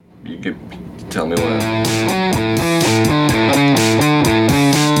You could tell me when.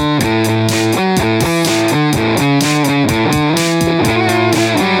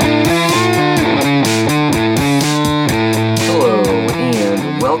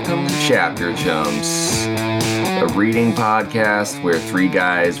 Welcome to Chapter Chumps, a reading podcast where three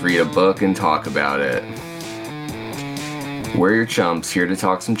guys read a book and talk about it. We're your chumps, here to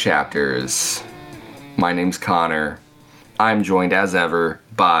talk some chapters. My name's Connor. I'm joined as ever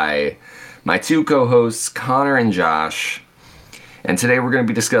by my two co-hosts, Connor and Josh. And today we're going to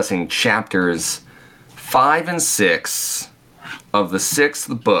be discussing chapters 5 and 6 of the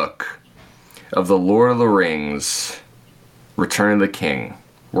 6th book of The Lord of the Rings, Return of the King.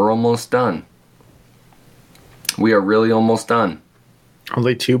 We're almost done. We are really almost done.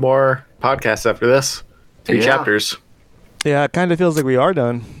 Only 2 more podcasts after this. 3 chapters. Yeah, it kind of feels like we are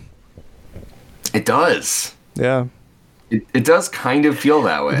done. It does. Yeah. It does kind of feel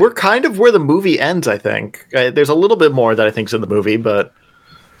that way. We're kind of where the movie ends, I think. There's a little bit more that I think's in the movie, but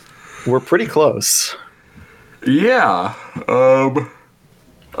we're pretty close. Yeah. I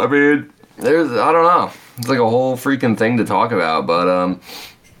mean, I don't know. It's like a whole freaking thing to talk about, but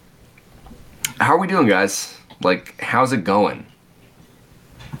how are we doing, guys? Like, how's it going?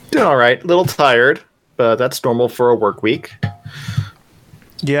 Doing all right. A little tired, but that's normal for a work week.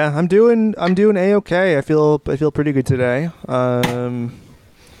 Yeah, I'm doing A-okay. I feel pretty good today.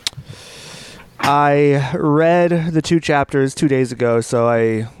 I read the 2 chapters 2 days ago, so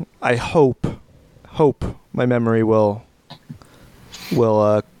I hope my memory will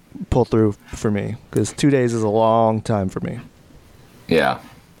pull through for me, because 2 days is a long time for me. Yeah.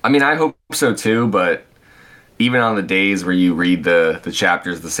 I mean, I hope so too, but even on the days where you read the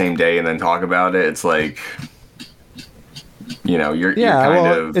chapters the same day and then talk about it, it's like, you're kind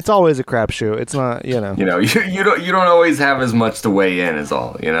of... It's always a crapshoot. It's not, you don't always have as much to weigh in as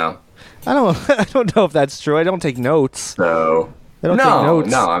all, I don't know if that's true. I don't take notes. So... I don't take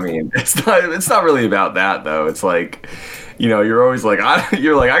notes. No, I mean, it's not really about that, though. It's like... you're always like, I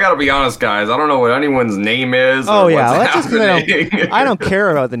gotta be honest, guys. I don't know what anyone's name is. Oh, yeah. I don't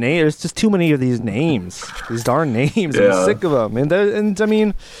care about the name. There's just too many of these names. These darn names. Yeah. I'm sick of them. And I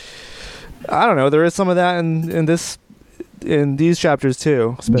mean, I don't know. There is some of that in these chapters,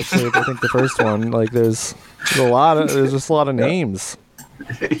 too. Especially, I think, the first one. Like, there's just a lot of names.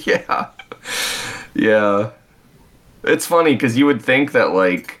 Yeah. Yeah. It's funny, because you would think that,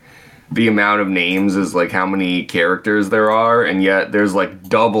 like, the amount of names is like how many characters there are, and yet there's like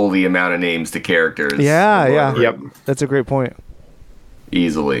double the amount of names to characters. Yeah. Yep. That's a great point.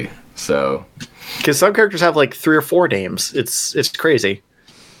 Easily. So. Because some characters have like 3 or 4 names. It's crazy.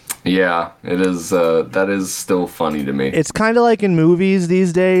 Yeah, it is. That is still funny to me. It's kind of like in movies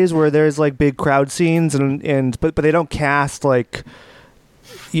these days where there's like big crowd scenes but they don't cast like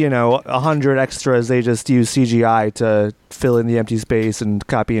 100 extras. They just use CGI to fill in the empty space and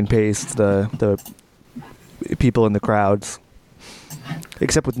copy and paste the people in the crowds,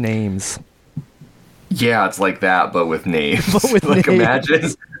 except with names. Yeah, it's like that, but with names. Like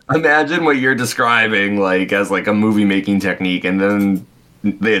names. Imagine what you're describing, like as like a movie making technique, and then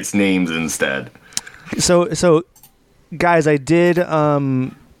it's names instead. So, guys, I did.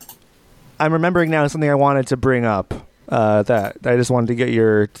 I'm remembering now something I wanted to bring up. That I just wanted to get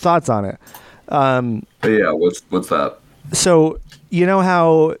your thoughts on it. Yeah, what's that? So, you know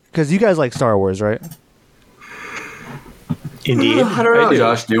how, because you guys like Star Wars, right? Indeed. I don't know,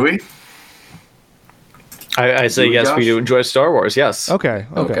 Josh, do we? I say yes, Josh? We do enjoy Star Wars, yes. Okay.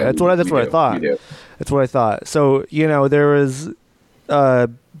 That's what I thought. That's what I thought. So, there was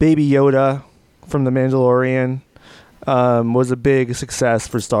Baby Yoda from The Mandalorian. Was a big success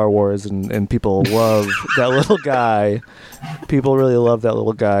for Star Wars, and people love that little guy. People really love that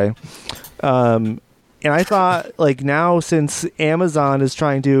little guy. And I thought, like, now since Amazon is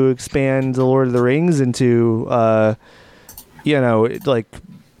trying to expand The Lord of the Rings into, like,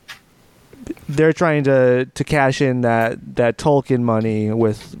 they're trying to cash in that Tolkien money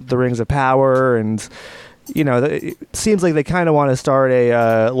with the Rings of Power, and, it seems like they kind of want to start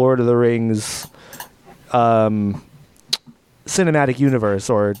a Lord of the Rings cinematic universe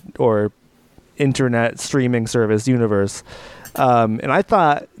or internet streaming service universe. And I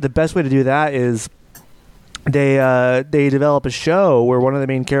thought the best way to do that is they develop a show where one of the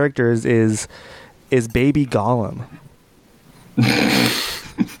main characters is baby Gollum.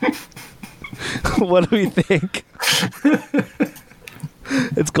 What do we think?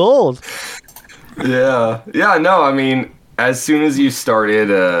 It's gold. Yeah. No, I mean, as soon as you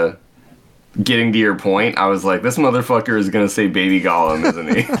started getting to your point, I was like, this motherfucker is gonna say baby Gollum,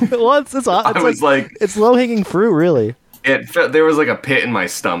 isn't he? Well, it's low hanging fruit, really. there was like a pit in my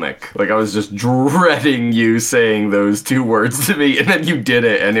stomach. Like I was just dreading you saying those two words to me, and then you did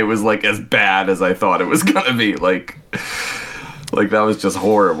it, and it was like as bad as I thought it was gonna be. Like that was just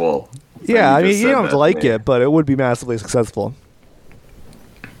horrible. Yeah, I mean, you don't have to like it, but it would be massively successful.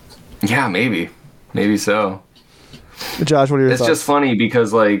 Yeah, maybe so. Josh, what are your thoughts? It's just funny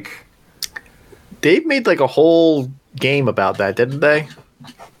because like they made like a whole game about that, didn't they?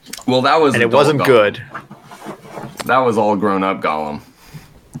 Well, that was, and it wasn't Gollum. good. That was all grown up Gollum.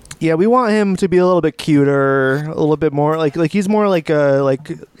 Yeah, we want him to be a little bit cuter, a little bit more like he's more like a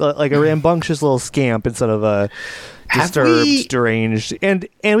rambunctious little scamp instead of a disturbed, deranged. And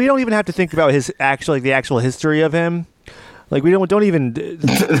we don't even have to think about his the actual history of him. Like we don't even.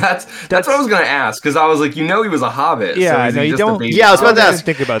 That's what I was gonna ask, because I was like, he was a hobbit. Yeah, so no, you don't. Yeah, I was about to ask.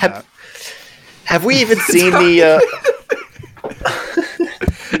 Think about that. Have we even seen the?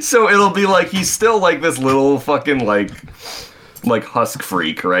 So it'll be like he's still like this little fucking like husk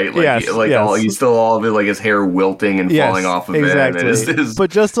freak, right? Like, yes, he's still all of it, like his hair wilting and falling off of exactly. it. And but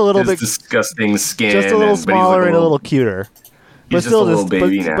just a little bit disgusting skin, just a little smaller and a little cuter. But still, a little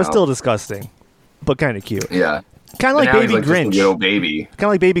baby now. But still disgusting, but kind of cute. Yeah, kind of like Baby Grinch. Just a little baby, kind of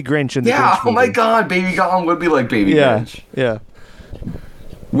like Baby Grinch in the Grinch movie. Oh my God, Baby Gollum would be like Baby Grinch. Yeah.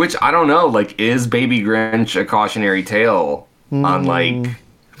 Which I don't know. Like, is Baby Grinch a cautionary tale on like?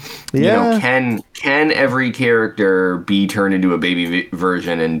 Yeah. Can every character be turned into a baby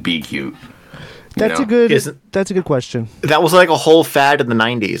version and be cute? That's a good question. That was like a whole fad in the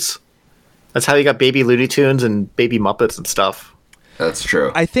 90s. That's how you got Baby Looney Tunes and Baby Muppets and stuff. That's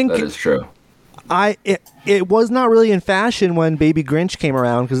true. I think that is true. It was not really in fashion when Baby Grinch came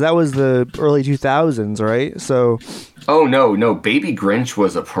around, because that was the early 2000s, right? So. Oh no! Baby Grinch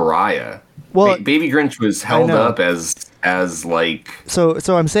was a pariah. Well, Baby Grinch was held up as like. So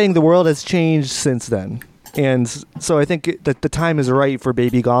I'm saying the world has changed since then, and so I think that the time is right for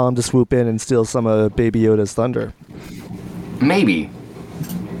Baby Gollum to swoop in and steal some of Baby Yoda's thunder. Maybe.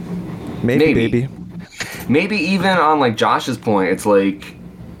 Maybe even on like Josh's point, it's like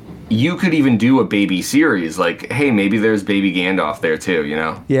you could even do a baby series. Like, hey, maybe there's Baby Gandalf there too.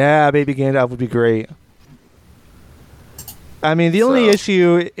 Yeah, Baby Gandalf would be great. I mean, the only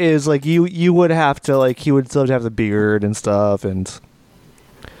issue is like you would have to like he would still have the beard and stuff, and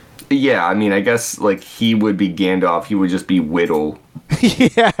yeah, I mean, I guess like he would be Gandalf. He would just be Whittle.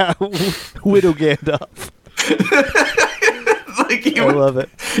 Yeah, Whittle Gandalf. Like I love it.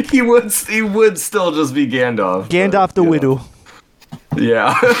 He would still just be Gandalf. Gandalf the Whittle.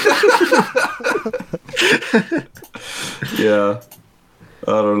 Yeah. Yeah.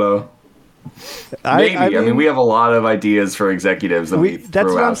 I don't know. Maybe. I mean, we have a lot of ideas for executives that we that's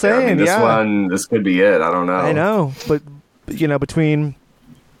throw what out I'm saying. there. I mean, this could be it. I don't know. I know, but between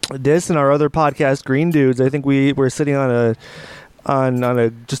this and our other podcast, Green Dudes, I think we're sitting on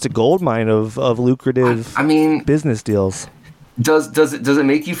a just a gold mine of lucrative. Business deals. Does it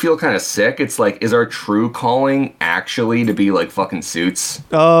make you feel kind of sick? It's like, is our true calling actually to be like fucking Suits?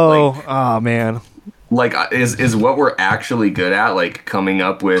 Oh man. Like, is what we're actually good at, like, coming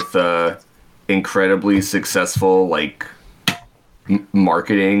up with incredibly successul, like,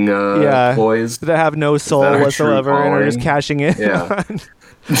 marketing ploys? That have no soul whatsoever and are just cashing in. Yeah.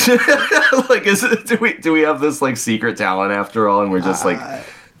 Like, do we have this, like, secret talent after all, and we're just, like,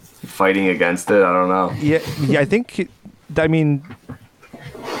 fighting against it? I don't know. Yeah, I think,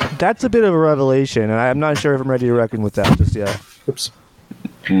 that's a bit of a revelation, and I'm not sure if I'm ready to reckon with that just yet. Oops.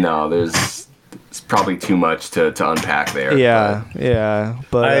 No, it's probably too much to unpack there. Yeah,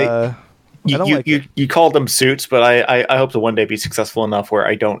 but you called them Suits, but I hope to one day be successful enough where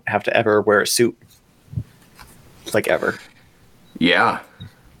I don't have to ever wear a suit, like ever. Yeah.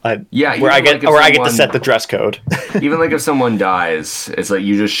 Where I get to set the dress code. Even like if someone dies, it's like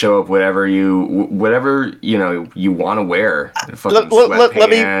you just show up whatever you want to wear.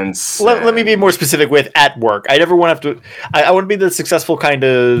 Let me be more specific with at work. I never want to have to. I want to be the successful kind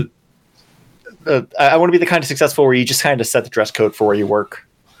of. I want to be the kind of successful where you just kind of set the dress code for where you work.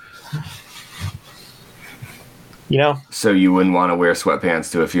 So you wouldn't want to wear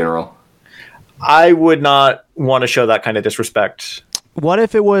sweatpants to a funeral? I would not want to show that kind of disrespect. What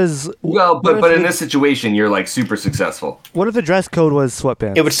if it was... Well, but in this situation, you're like super successful. What if the dress code was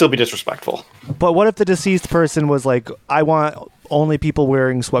sweatpants? It would still be disrespectful. But what if the deceased person was like, I want only people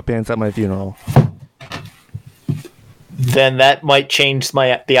wearing sweatpants at my funeral? Then that might change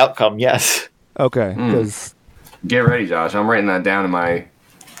the outcome, yes. Okay, because... Get ready, Josh. I'm writing that down in my...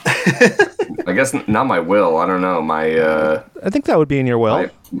 I guess not my will. I don't know. My... I think that would be in your will.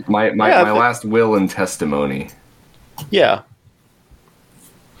 My last will and testimony. Yeah.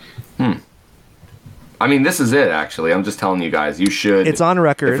 I mean, this is it, actually. I'm just telling you guys. You should. It's on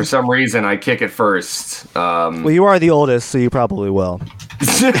record. If for some reason I kick it first. Well, you are the oldest, so you probably will.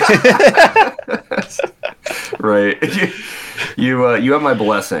 Right. You have my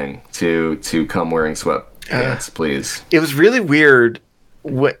blessing to come wearing sweatpants, please. It was really weird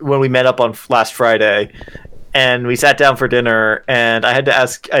when we met up on last Friday, and we sat down for dinner, and I had to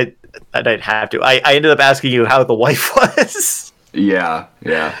ask. I didn't have to. I ended up asking you how the wife was. Yeah.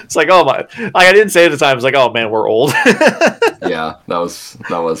 It's like, oh my! Like, I didn't say it at the time. It's like, oh man, we're old. Yeah, that was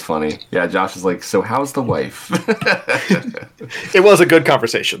funny. Yeah, Josh is like, so how's the wife? It was a good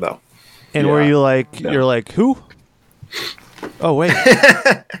conversation though. And were you like, you're like, who? Oh wait,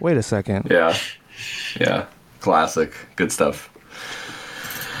 wait a second. Yeah, classic, good stuff.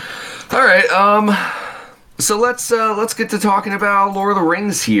 All right, so let's get to talking about Lord of the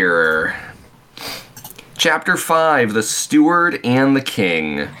Rings here. Chapter 5, The Steward and the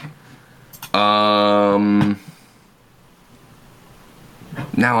King. Now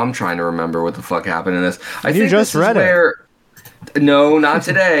I'm trying to remember what the fuck happened in this. I think just read it. No, not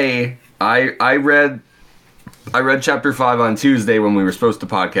today. I read chapter 5 on Tuesday when we were supposed to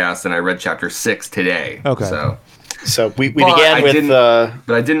podcast, and I read chapter 6 today. Okay. So we began with...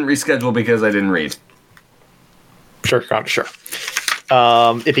 But I didn't reschedule because I didn't read. Sure.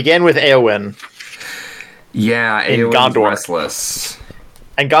 It began with Éowyn. Yeah, in Gondor. Gondor. Restless.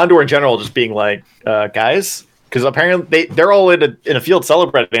 And Gondor in general just being like, guys, because apparently they're all in a field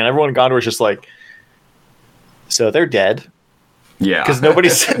celebrating, and everyone in Gondor is just like, so they're dead. Yeah, because nobody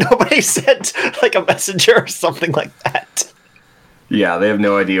sent like a messenger or something like that. Yeah, they have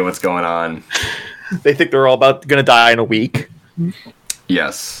no idea what's going on. They think they're all gonna die in a week.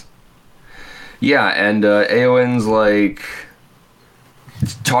 Yes. Yeah, and Éowyn's like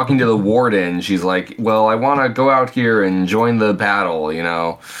talking to the warden. She's like, well, I want to go out here and join the battle, you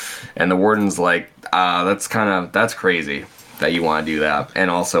know? And the warden's like, that's crazy that you want to do that. And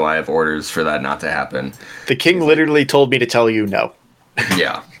also I have orders for that not to happen. The king literally told me to tell you no.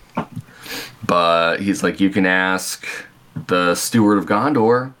 Yeah. But he's like, you can ask the steward of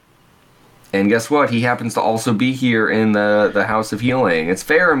Gondor. And guess what? He happens to also be here in the House of Healing. It's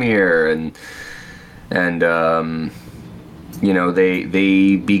Faramir. And you know,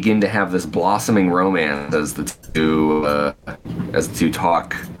 they begin to have this blossoming romance as the two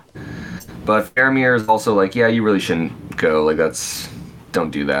talk. But Faramir is also like, yeah, you really shouldn't go. Like,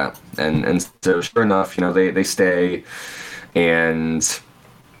 don't do that. And so sure enough, you know, they stay and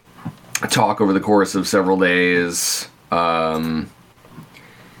talk over the course of several days. And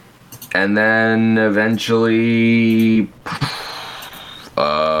then eventually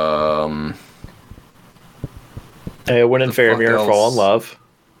Éowyn and Faramir fall in love.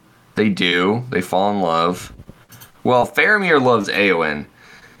 They do. They fall in love. Well, Faramir loves Éowyn.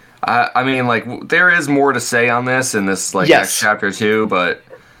 I mean, like, there is more to say on this in this, like, next chapter too, but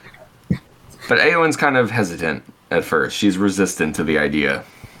Éowyn's kind of hesitant at first. She's resistant to the idea.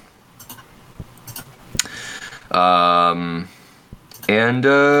 That's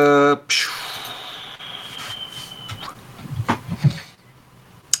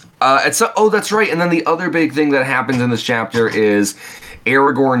right. And then the other big thing that happens in this chapter is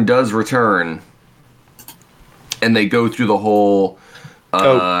Aragorn does return, and they go through the whole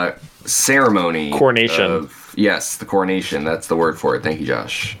ceremony. Coronation. Yes, the coronation. That's the word for it. Thank you,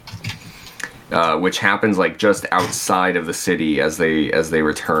 Josh. Which happens like just outside of the city as they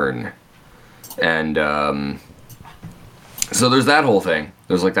return, and so there's that whole thing.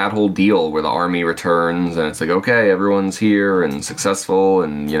 There's like that whole deal where the army returns, and it's like, okay, everyone's here and successful,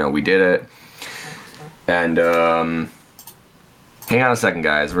 and you know, we did it. And hang on a second,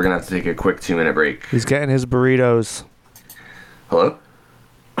 guys. We're gonna have to take a quick 2-minute break. He's getting his burritos. Hello?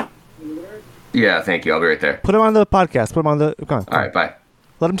 Yeah, thank you. I'll be right there. Put him on the podcast. Put him on the... Come on. All right, bye.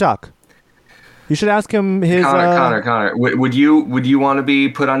 Let him talk. You should ask him his... Connor. Would you want to be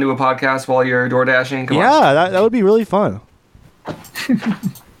put onto a podcast while you're door dashing? Come on. Yeah, that would be really fun.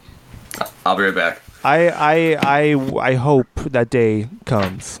 I'll be right back. I hope that day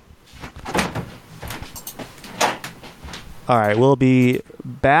comes. All right, we'll be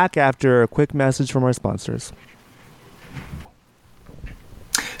back after a quick message from our sponsors.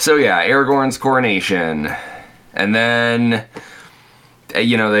 So yeah, Aragorn's coronation, and then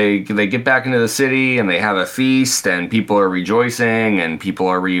you know they get back into the city and they have a feast and people are rejoicing and people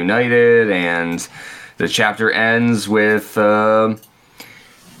are reunited, and the chapter ends with Aragorn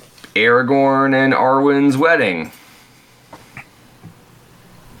and Arwen's wedding.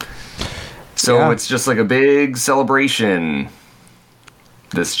 So It's just like a big celebration.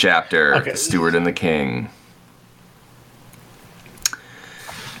 This chapter, okay. The Steward and the King.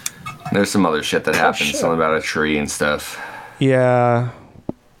 There's some other shit that happens, shit. something about a tree and stuff. Yeah.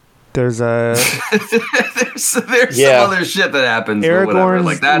 There's a there's some other shit that happens. Aragorn's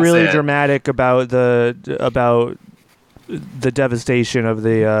like, that's really it. dramatic about the devastation of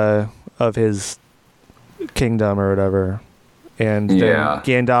the of his kingdom or whatever. And then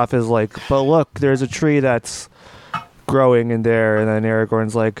Gandalf is like, but look, there's a tree that's growing in there, and then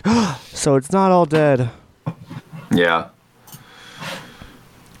Aragorn's like, so it's not all dead. Yeah.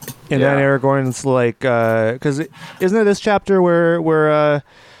 And then Aragorn's like, because isn't it this chapter where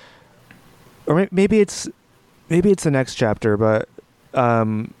or maybe it's the next chapter, but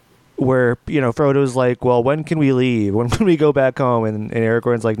where Frodo's like, well, when can we leave? When can we go back home? And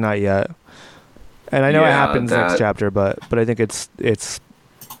Aragorn's like, not yet. And I know it happens next chapter, but I think it's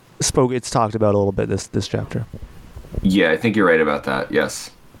talked about a little bit this chapter. Yeah, I think you're right about that.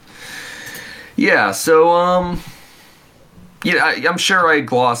 Yes. Yeah. So I'm sure I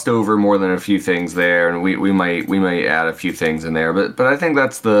glossed over more than a few things there, and we might add a few things in there, but I think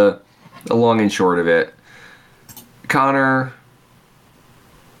that's the long and short of it. Connor,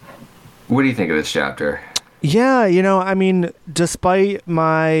 what do you think of this chapter? Yeah, I mean, despite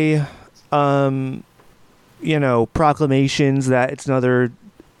my proclamations that it's another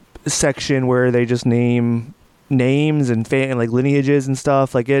section where they just name names and like lineages and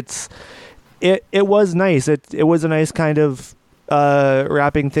stuff, like it was nice. It was a nice kind of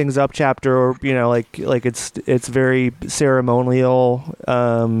wrapping things up chapter, or like it's very ceremonial.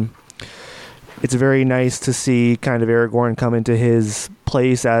 It's very nice to see kind of Aragorn come into his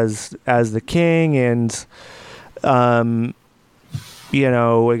place as the king, and I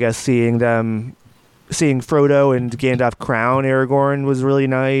guess seeing Frodo and Gandalf crown Aragorn was really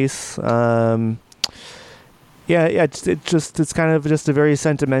nice. It's kind of just a very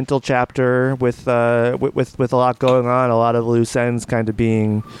sentimental chapter with a lot going on, a lot of loose ends kind of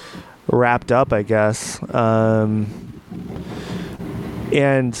being wrapped up, I guess.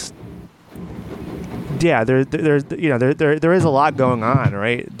 And yeah, there is a lot going on,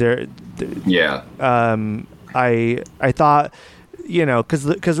 right? I thought,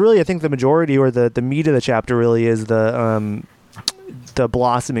 because really I think the majority or the meat of the chapter really is the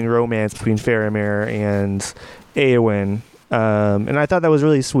blossoming romance between Faramir and Éowyn, and I thought that was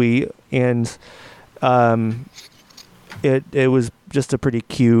really sweet, and it was just a pretty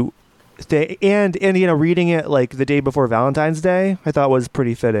cute thing, and reading it like the day before Valentine's Day, I thought was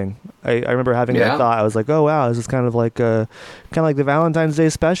pretty fitting. I remember having that thought. I was like, oh wow, this is kind of like the Valentine's Day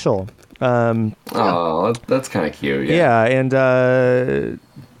special. That's kind of cute. Yeah, and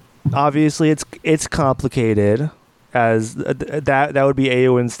obviously it's complicated, as that would be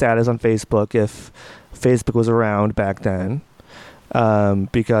Éowyn's status on Facebook if Facebook was around back then,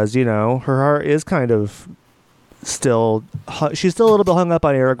 because her heart is kind of she's still a little bit hung up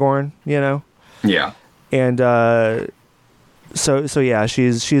on Aragorn, Yeah. And so yeah,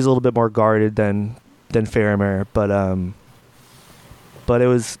 she's a little bit more guarded than Faramir, but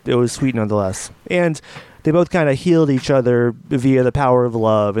it was sweet nonetheless. And they both kind of healed each other via the power of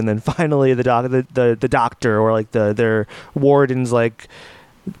love, and then finally the doctor or like their warden's like,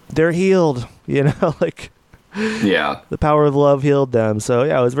 they're healed, like, yeah, the power of love healed them. So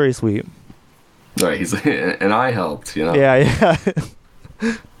yeah, it was very sweet. Right, he's like, and I helped, Yeah.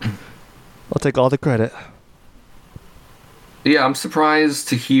 I'll take all the credit. Yeah, I'm surprised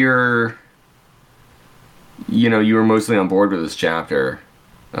to hear, you were mostly on board with this chapter.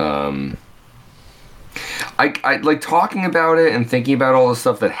 I like talking about it and thinking about all the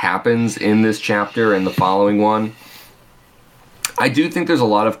stuff that happens in this chapter and the following one. I do think there's a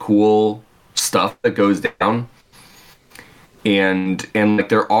lot of cool stuff that goes down, and like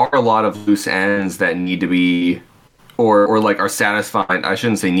there are a lot of loose ends that need to be, or like are satisfying. I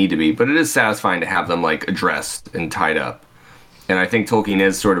shouldn't say need to be, but it is satisfying to have them like addressed and tied up. And I think Tolkien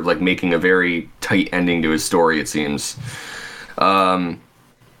is sort of like making a very tight ending to his story, it seems. But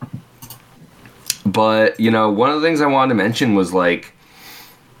one of the things I wanted to mention was like,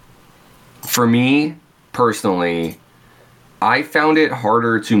 for me personally, I found it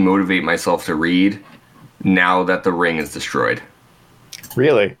harder to motivate myself to read now that the ring is destroyed.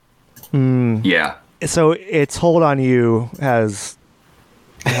 Really? Yeah. So its hold on you has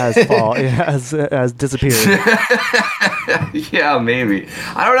disappeared. Yeah, maybe.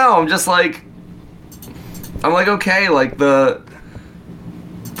 I don't know. I'm like, okay, like the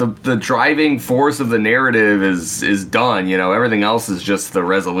driving force of the narrative is done. Everything else is just the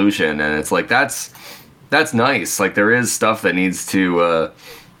resolution, and it's like that's nice. Like there is stuff that needs to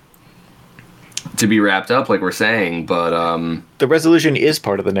be wrapped up, like we're saying, but the resolution is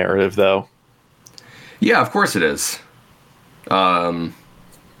part of the narrative, though. Yeah, of course it is.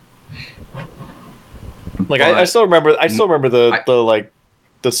 Like I still remember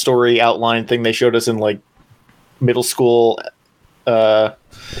the story outline thing they showed us in like middle school. Yeah,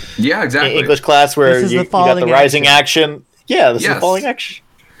 exactly. English class where you got the rising action. Yeah, this is the falling action.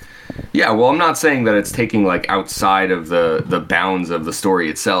 Yeah, well, I'm not saying that it's taking like outside of the bounds of the story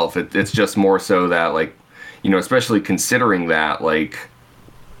itself. It's just more so that, like, you know, especially considering that like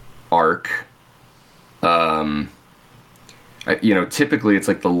arc, you know, typically it's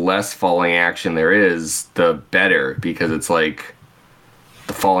like the less falling action there is, the better, because it's like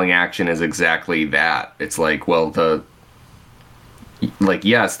the falling action is exactly that. It's like, well,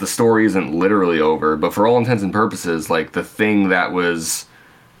 yes, the story isn't literally over, but for all intents and purposes, like, the thing that was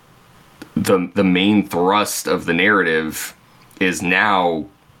the main thrust of the narrative is now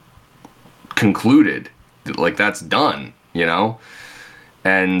concluded. Like, that's done, you know?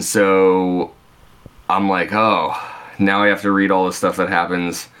 And so I'm like, oh, now I have to read all the stuff that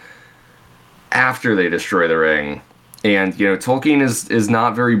happens after they destroy the ring. And, you know, Tolkien is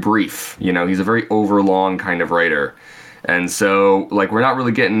not very brief. You know, he's a very overlong kind of writer. And so, like, we're not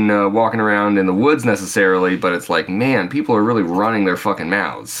really getting walking around in the woods necessarily, but it's like, man, people are really running their fucking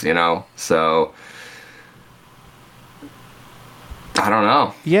mouths, you know? So, I don't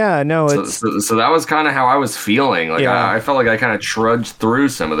know. Yeah, no, so that was kind of how I was feeling. Like, yeah. I felt like I kind of trudged through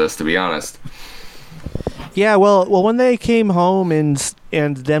some of this, to be honest. Yeah, well, when they came home and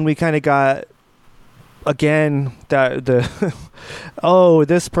then we kind of got, again, that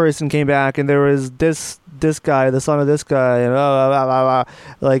this person came back and there was this guy, the son of this guy, and blah, blah, blah, blah.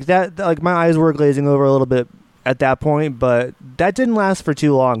 Like that, like my eyes were glazing over a little bit at that point, but that didn't last for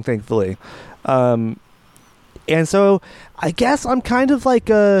too long, thankfully. And so I guess I'm kind of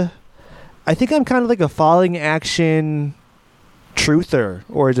like a falling action truther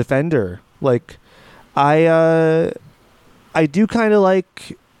or a defender. Like I do kind of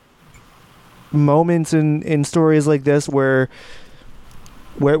like moments in stories like this where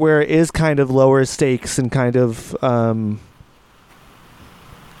it is kind of lower stakes and kind of I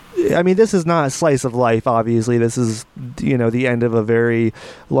mean, this is not a slice of life, obviously. This is, you know, the end of a very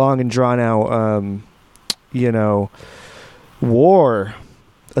long and drawn out you know, war,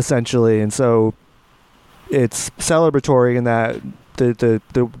 essentially. And so it's celebratory in that the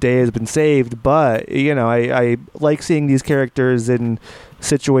day has been saved, but, you know, I like seeing these characters in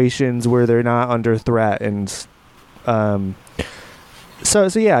situations where they're not under threat, and so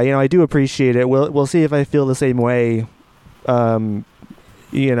yeah, you know, I do appreciate it. We'll see if I feel the same way,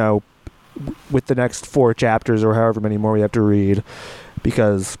 you know, with the next 4 chapters or however many more we have to read,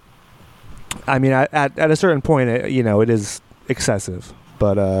 because I mean, at a certain point, you know, it is excessive,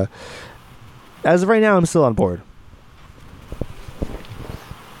 but as of right now, I'm still on board.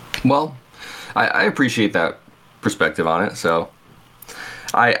 Well, I appreciate that perspective on it, so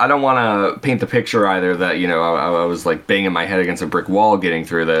I don't want to paint the picture either that, you know, I was like banging my head against a brick wall getting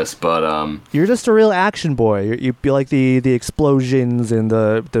through this, but you're just a real action boy. You like the explosions and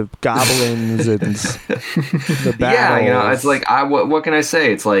the goblins and the battles. Yeah, you know, it's like what can I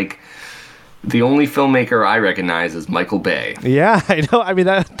say? It's like the only filmmaker I recognize is Michael Bay. Yeah, I know. I mean,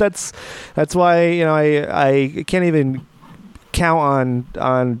 that's why, you know, I can't even count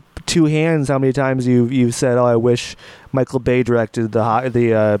on 2 hands how many times you've said, "Oh, I wish Michael Bay directed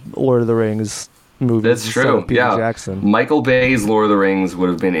the Lord of the Rings movie." That's true. Peter yeah, Jackson. Michael Bay's Lord of the Rings would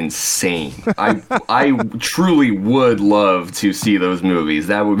have been insane. I truly would love to see those movies.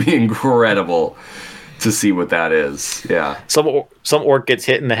 That would be incredible to see what that is. Yeah. Some orc gets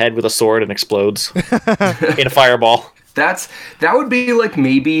hit in the head with a sword and explodes in a fireball. That would be like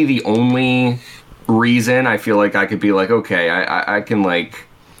maybe the only reason I feel like I could be like, okay, I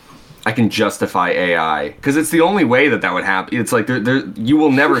can justify AI, because it's the only way that would happen. It's like there you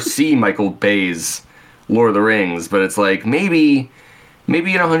will never see Michael Bay's Lord of the Rings, but it's like maybe in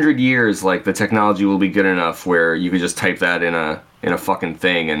 100 years, like, the technology will be good enough where you could just type that in a fucking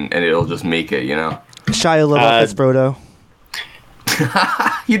thing and it'll just make it, you know. Shia LaBeouf as Frodo.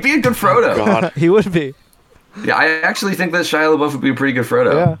 You'd be a good Frodo. God. He would be. Yeah, I actually think that Shia LaBeouf would be a pretty good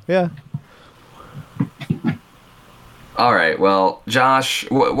Frodo. Yeah. All right, well, Josh,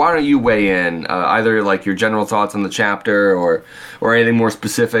 why don't you weigh in, either like your general thoughts on the chapter or anything more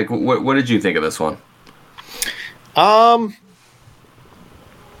specific? What did you think of this one? I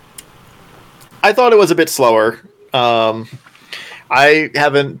thought it was a bit slower. I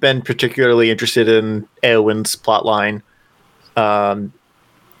haven't been particularly interested in Eowyn's plotline,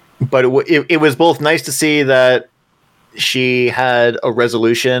 but it was both nice to see that she had a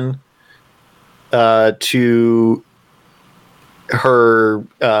resolution to her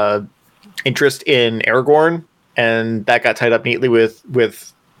interest in Aragorn, and that got tied up neatly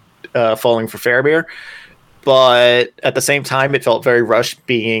with falling for Faramir. But at the same time, it felt very rushed,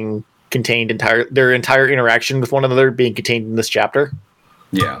 being contained their entire interaction with one another being contained in this chapter.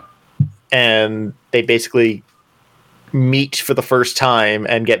 Yeah. And they basically meet for the first time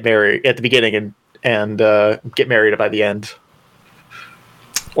and get married at the beginning and get married by the end.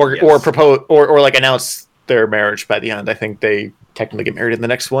 Or propose or like announce their marriage by the end. I think they technically get married in the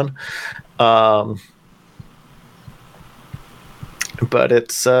next one. But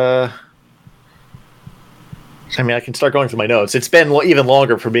it's I mean, I can start going through my notes. It's been even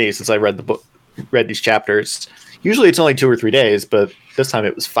longer for me since I read these chapters. Usually it's only 2 or 3 days, but this time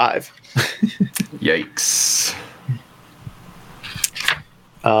it was 5. Yikes.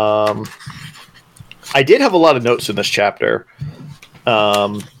 I did have a lot of notes in this chapter.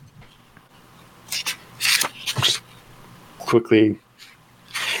 Quickly.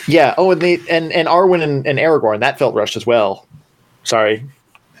 Yeah. Oh, and and Arwen and Aragorn, that felt rushed as well. Sorry.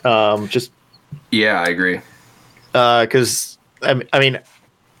 Yeah, I agree. Because I mean,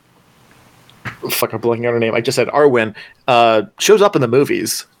 fuck, I'm blanking on her name. I just said Arwen shows up in the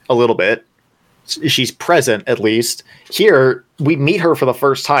movies a little bit. She's present, at least. Here, we meet her for the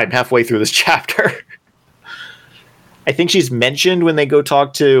first time halfway through this chapter. I think she's mentioned when they go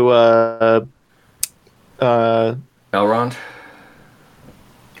talk to Elrond?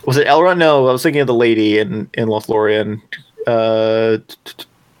 Was it Elrond? No, I was thinking of the lady in Lothlorien,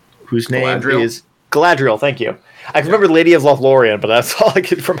 whose name Galadriel? is Galadriel. Thank you. I remember Lady of Lothlorien, but that's all I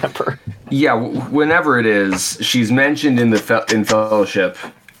could remember. Yeah, whenever it is, she's mentioned in in Fellowship,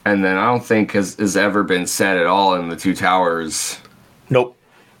 and then I don't think has ever been said at all in the Two Towers. Nope.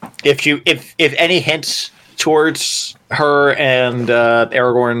 If any hints towards her and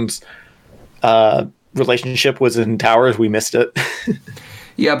Aragorn's relationship was in Towers, we missed it.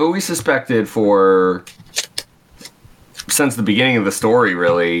 Yeah, but we suspected since the beginning of the story,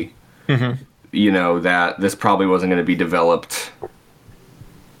 really, that this probably wasn't going to be developed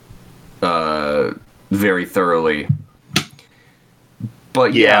very thoroughly.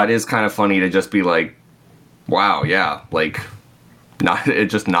 But yeah, it is kind of funny to just be like, wow, yeah, like, not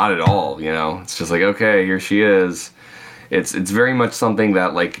at all, It's just like, okay, here she is. It's very much something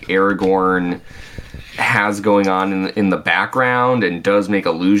that, like, Aragorn has going on in the background and does make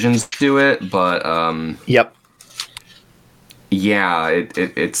allusions to it, but yep. Yeah,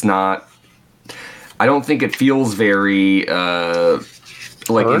 it's not. I don't think it feels very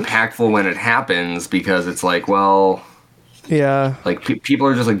impactful when it happens, because it's like, well, yeah, like people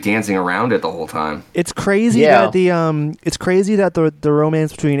are just like dancing around it the whole time. It's crazy that the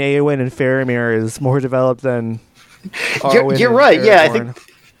romance between Éowyn and Faramir is more developed than Arwen. You're right. Aragorn. Yeah, I think.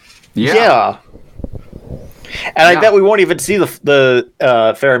 Yeah. And I bet we won't even see the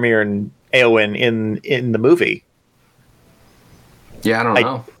Faramir and Éowyn in the movie. Yeah, I don't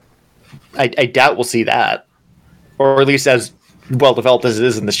know. I doubt we'll see that, or at least as well developed as it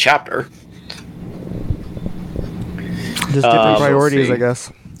is in this chapter. Just different priorities, I guess.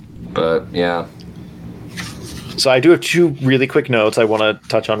 But yeah. So I do have 2 really quick notes I want to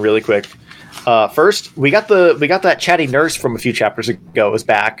touch on really quick. First, we got that chatty nurse from a few chapters ago is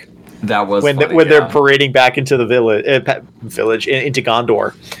back. That was when they're parading back into the village into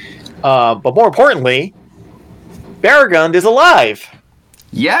Gondor. But more importantly, Baragund is alive.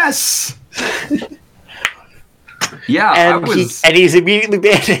 Yes. Yeah, and he's immediately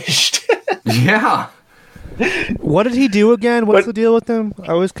banished. Yeah. What did he do again? What's the deal with him?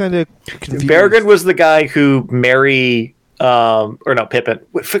 I was kind of confused. Baragund was the guy who Pippin.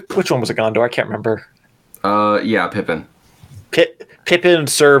 Which one was it, Gondor? I can't remember. Yeah, Pippin. Pippin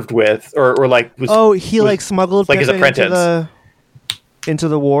served with, or like was. Oh, he smuggled like Pippin his apprentice into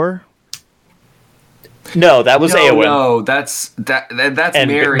the war. No, that was Éowyn. No, that's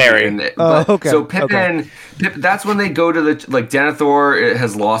Merry. Okay. So Pippin, that's when they go to the Denethor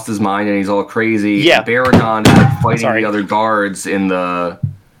has lost his mind and he's all crazy. Yeah. And Baragond is fighting the other guards in the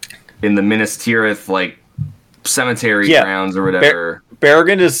Minas Tirith cemetery grounds or whatever.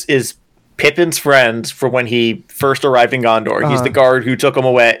 Baragond is Pippin's friend from when he first arrived in Gondor. He's the guard who took him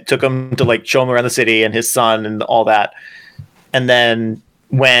to show him around the city, and his son and all that. And then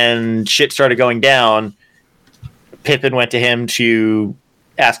when shit started going down, Pippin went to him to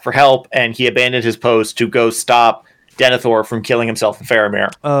ask for help, and he abandoned his post to go stop Denethor from killing himself and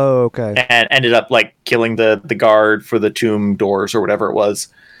Faramir. Oh, okay. And ended up killing the guard for the tomb doors or whatever it was.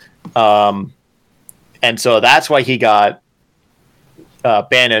 And so that's why he got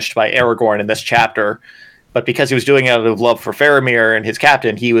banished by Aragorn in this chapter. But because he was doing it out of love for Faramir and his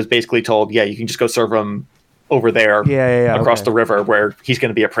captain, he was basically told, you can just go serve him over there across the river where he's going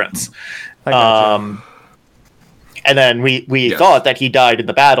to be a prince. And then we thought that he died in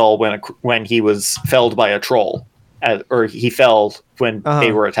the battle when he was felled by a troll, or he fell when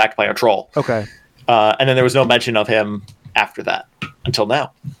they were attacked by a troll. Okay. And then there was no mention of him after that until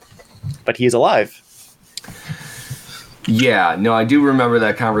now. But he is alive. Yeah, no, I do remember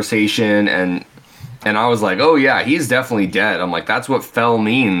that conversation, and I was like, oh yeah, he's definitely dead. I'm like, that's what fell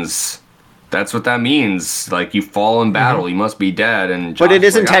means. That's what that means. Like, you fall in battle, you must be dead. And but it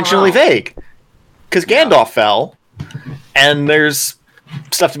is intentionally vague, because Gandalf fell, and there's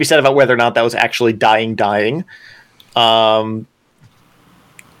stuff to be said about whether or not that was actually dying. I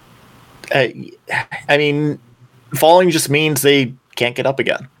mean, falling just means they can't get up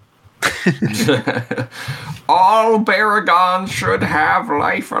again. All Baragons should have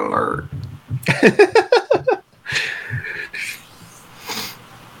life alert.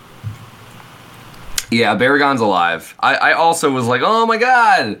 Yeah, Baragon's alive. I also was like, oh my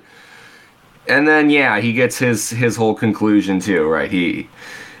god. And then he gets his whole conclusion too, right? It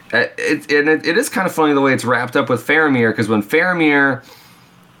is kind of funny the way it's wrapped up with Faramir, because when Faramir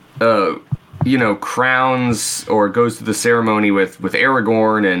crowns or goes to the ceremony with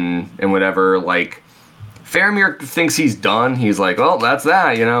Aragorn and whatever, like, Faramir thinks he's done. He's like, well, that's that,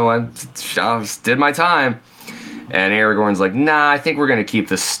 I just did my time. And Aragorn's like, nah, I think we're going to keep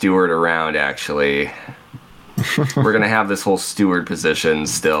the steward around, actually. We're going to have this whole steward position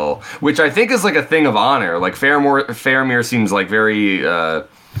still, which I think is like a thing of honor. Like, Faramir seems like very,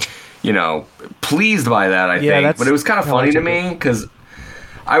 pleased by that, I think. But it was kind of funny to me, because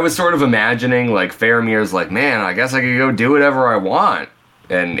I was sort of imagining, like, Faramir's like, man, I guess I could go do whatever I want.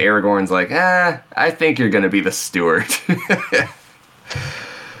 And Aragorn's like, I think you're going to be the steward.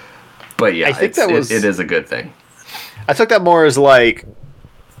 But yeah, I think it is a good thing. I took that more as like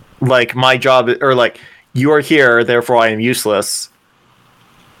my job, or like, you are here, therefore I am useless.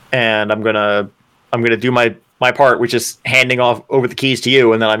 And I'm gonna do my part, which is handing over the keys to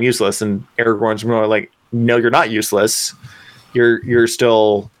you, and then I'm useless. And Aragorn's more like, no, you're not useless. You're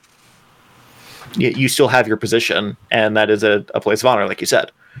still, you still have your position, and that is a place of honor, like you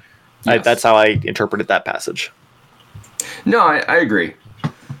said. Yes. That's how I interpreted that passage. No, I agree.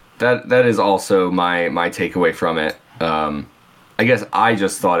 That is also my takeaway from it. I guess I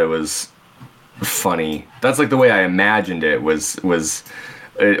just thought it was funny. That's like the way I imagined it was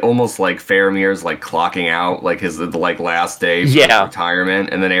almost like Faramir's like clocking out, like his last day for retirement,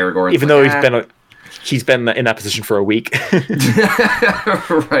 and then Aragorn's even though he's been in that position for a week.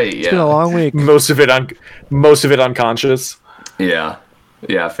 Right. It's been a long week. Most of it unconscious. Yeah,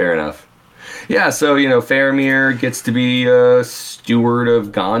 fair enough. Yeah, so Faramir gets to be steward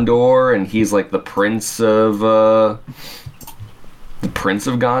of Gondor, and he's like the prince of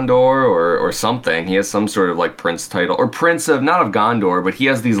Gondor or something. He has some sort of like prince title, or prince of, not of Gondor, but he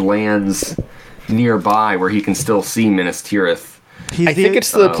has these lands nearby where he can still see Minas Tirith. I think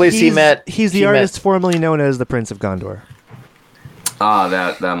it's the place he met. He's the artist formerly known as the Prince of Gondor. Ah,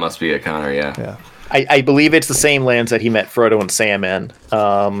 that must be it, Connor. Yeah. I believe it's the same lands that he met Frodo and Sam in.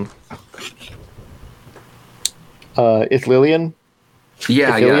 Ithilien?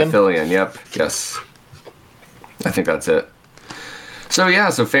 Yeah, Ithilien. Yep. Yes. I think that's it. So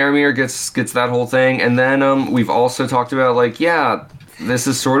Faramir gets that whole thing, and then we've also talked about, like, this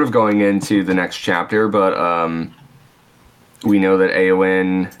is sort of going into the next chapter, but we know that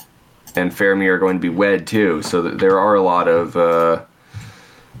Éowyn and Faramir are going to be wed too, so there are a lot of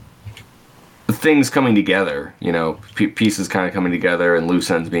things coming together, pieces kind of coming together and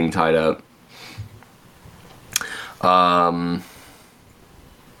loose ends being tied up. I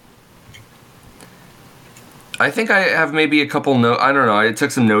think I have maybe a couple notes. I don't know. I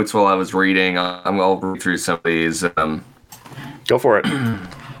took some notes while I was reading. I'll read through some of these. Go for it.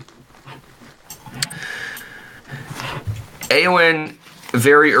 Éowyn,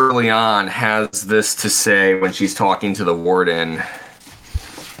 very early on, has this to say when she's talking to the warden.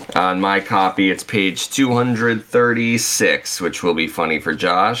 On my copy, it's page 236, which will be funny for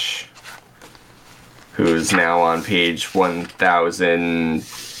Josh, who's now on page 1000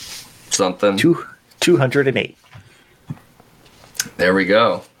 something. 208. There we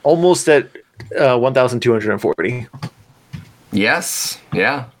go. Almost at 1,240. Yes.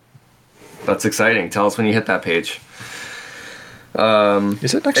 Yeah. That's exciting. Tell us when you hit that page.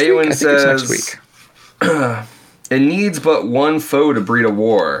 Is it next week? I think it's next week. It needs but one foe to breed a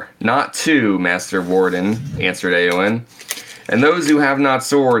war, not two, Master Warden, answered Éowyn. And those who have not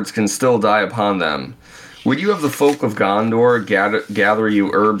swords can still die upon them. Would you have the folk of Gondor gather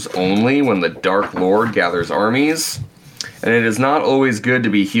you herbs only when the Dark Lord gathers armies? And it is not always good to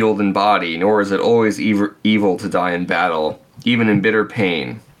be healed in body, nor is it always evil to die in battle, even in bitter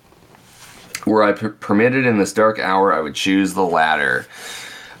pain. Were I permitted in this dark hour, I would choose the latter.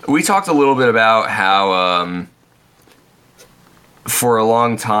 We talked a little bit about how for a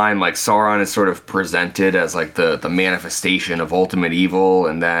long time, like, Sauron is sort of presented as like the manifestation of ultimate evil,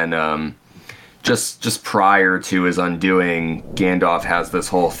 and then just prior to his undoing, Gandalf has this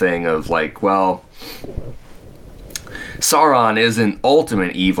whole thing of like, well, Sauron isn't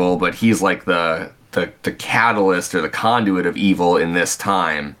ultimate evil, but he's like the catalyst or the conduit of evil in this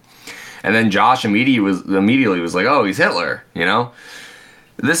time. And then Josh immediately was like, oh, he's Hitler, you know?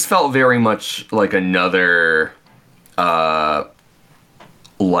 This felt very much like another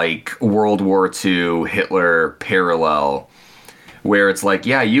like World War II Hitler parallel, where it's like,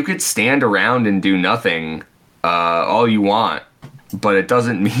 yeah, you could stand around and do nothing all you want, but it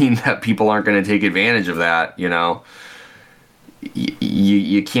doesn't mean that people aren't going to take advantage of that, you know?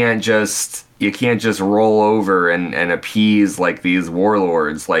 You can't just roll over and appease like these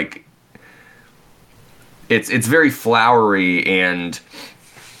warlords. Like, it's very flowery and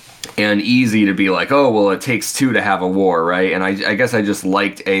easy to be like, oh, well, it takes two to have a war, right? And I guess I just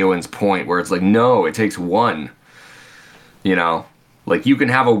liked Eowyn's point where it's like, no, it takes one. You know, like, you can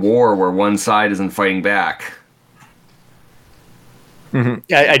have a war where one side isn't fighting back. Mm-hmm.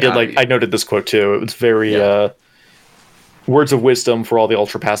 I noted this quote too. It was very words of wisdom for all the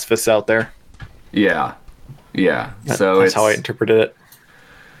ultra pacifists out there. Yeah. So that's how I interpreted it.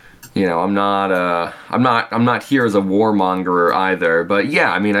 You know, I'm not here as a warmonger either, but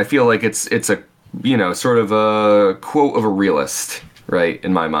yeah, I mean, I feel like it's a, you know, sort of a quote of a realist, right,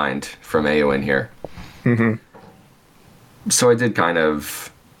 in my mind, from Eowyn here. Mm-hmm. So I did kind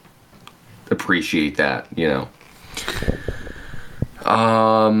of appreciate that, you know.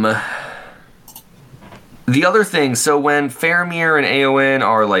 The other thing, so when Faramir and Eowyn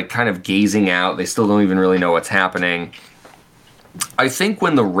are like kind of gazing out, they still don't even really know what's happening. I think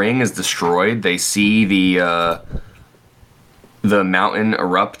when the ring is destroyed, they see the mountain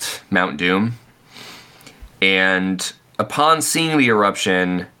erupt, Mount Doom. And upon seeing the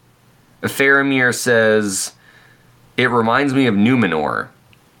eruption, Faramir says, "It reminds me of Numenor."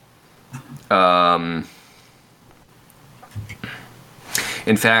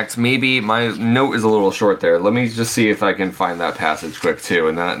 In fact, maybe my note is a little short there. Let me just see if I can find that passage quick too,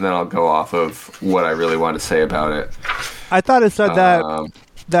 and then I'll go off of what I really want to say about it. I thought it said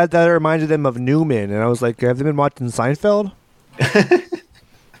that reminded them of Newman, and I was like, have they been watching Seinfeld?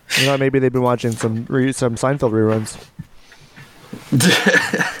 You know, maybe they've been watching some Seinfeld reruns.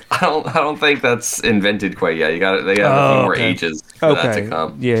 I don't think that's invented quite yet. They got a few more ages for that to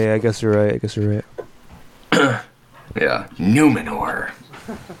come. Yeah, I guess you're right. Yeah, Numenor.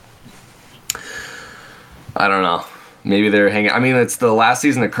 I don't know. Maybe they're hanging. I mean, it's the last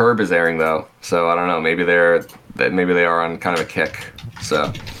season of Curb is airing though, so I don't know. Maybe they are on kind of a kick.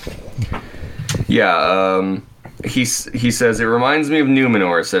 So, yeah. He says, "It reminds me of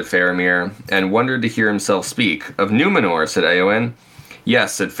Numenor," said Faramir, and wondered to hear himself speak. "Of Numenor," said Eowyn.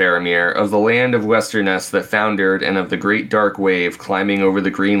 "Yes," said Faramir, "of the land of Westerness that foundered, and of the great dark wave climbing over the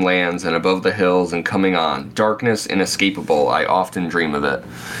green lands and above the hills and coming on. Darkness inescapable. I often dream of it."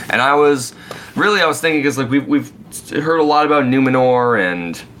 And I was thinking, because like we've heard a lot about Numenor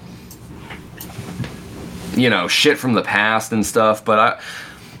and, you know, shit from the past and stuff, but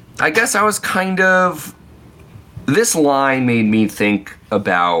I guess I was kind of, this line made me think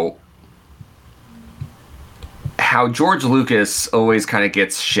about how George Lucas always kind of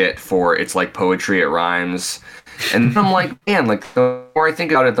gets shit for it's like poetry, it rhymes. And I'm like, man, like, the more I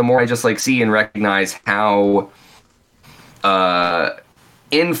think about it, the more I just like see and recognize how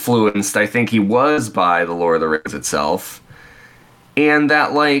influenced I think he was by the Lord of the Rings itself. And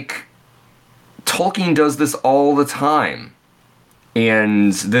that, like, Tolkien does this all the time.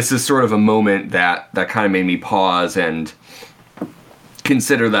 And this is sort of a moment that kind of made me pause and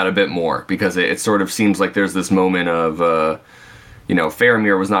consider that a bit more, because it sort of seems like there's this moment of, you know,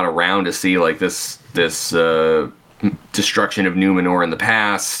 Faramir was not around to see like this destruction of Numenor in the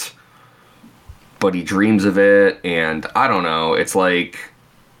past, but he dreams of it, and I don't know, it's like,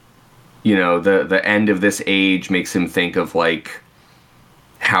 you know, the end of this age makes him think of like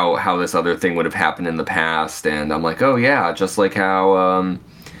how this other thing would have happened in the past, and I'm like, oh yeah, just like how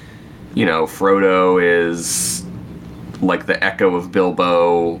you know, Frodo is like the echo of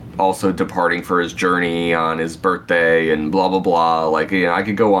Bilbo also departing for his journey on his birthday and blah blah blah. Like, you know, I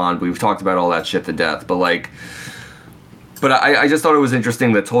could go on, we've talked about all that shit to death, but I just thought it was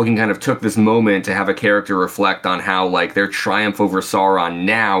interesting that Tolkien kind of took this moment to have a character reflect on how like their triumph over Sauron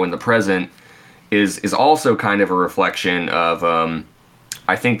now in the present is also kind of a reflection of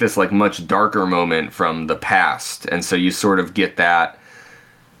I think this like much darker moment from the past. And so you sort of get that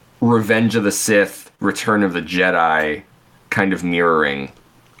Revenge of the Sith, Return of the Jedi kind of mirroring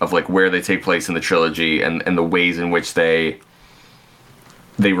of like where they take place in the trilogy and the ways in which they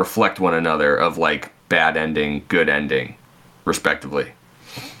reflect one another of like bad ending, good ending, respectively.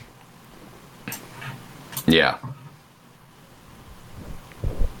 Yeah.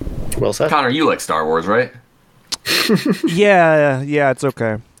 Well said. Connor, you like Star Wars, right? Yeah, it's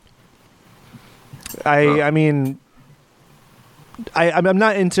okay. I mean, I'm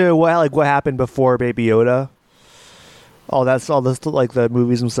not into what happened before Baby Yoda. All this like the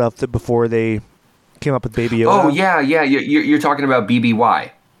movies and stuff that before they came up with Baby Yoda. Oh yeah. You're talking about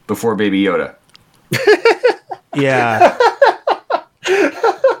BBY before Baby Yoda. Yeah.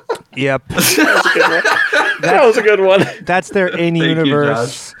 Yep. That was a good one. That's their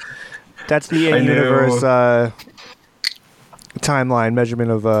in-universe. That's the in-universe timeline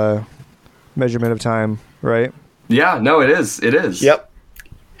measurement of time, right? Yeah. No, it is. It is. Yep.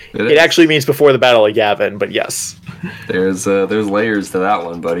 It actually means before the Battle of Yavin, but yes. There's layers to that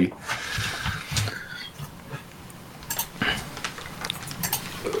one, buddy.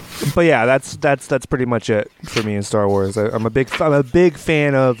 But yeah, that's pretty much it for me in Star Wars. I'm a big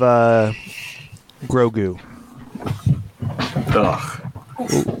fan of Grogu. Ugh.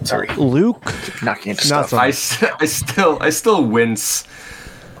 Sorry, Luke. knocking into Not stuff. so I still wince.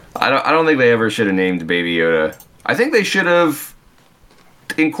 I don't think they ever should have named Baby Yoda. I think they should have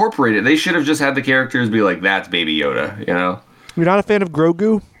incorporated. They should have just had the characters be like, "That's Baby Yoda," you know. You're not a fan of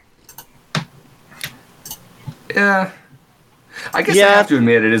Grogu? Yeah. I guess I have to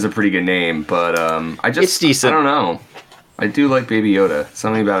admit it is a pretty good name, but It's decent. I don't know. I do like Baby Yoda.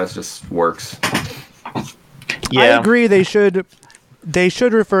 Something about it just works. Yeah. I agree. They should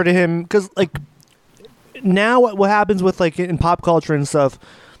refer to him because like now what happens with like in pop culture and stuff.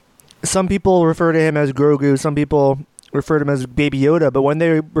 Some people refer to him as Grogu. Some people refer to him as Baby Yoda. But when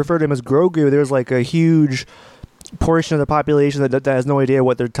they refer to him as Grogu, there's like a huge portion of the population that has no idea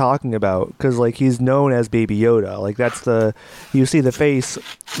what they're talking about because like he's known as Baby Yoda. Like that's you see the face,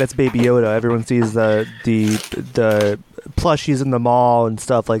 that's Baby Yoda. Everyone sees the plushies in the mall and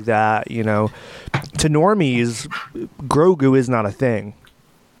stuff like that. You know, to normies, Grogu is not a thing.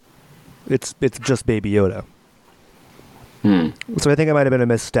 It's just Baby Yoda. So I think it might have been a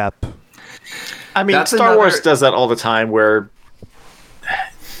misstep. I mean, Star Wars does that all the time where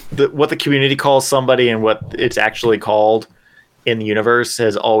what the community calls somebody and what it's actually called in the universe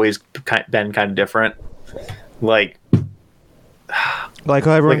has always been kind of different. Like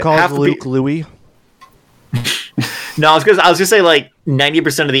how everyone calls Luke Louis. No, I was gonna say like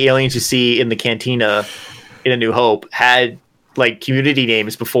 90% of the aliens you see in the cantina in A New Hope had like community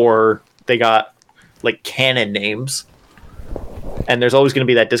names before they got like canon names. And there's always going to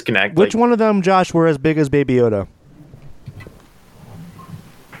be that disconnect. Which one of them, Josh, were as big as Baby Yoda?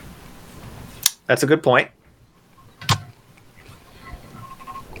 That's a good point.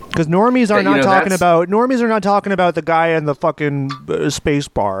 Because normies are not talking about the guy in the fucking space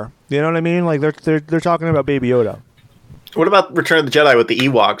bar. You know what I mean? Like they're talking about Baby Yoda. What about Return of the Jedi with the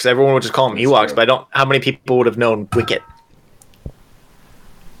Ewoks? Everyone would just call them Ewoks, but how many people would have known Wicket?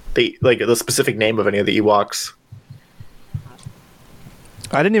 The specific name of any of the Ewoks.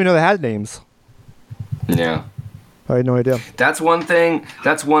 I didn't even know they had names. Yeah. I had no idea. That's one thing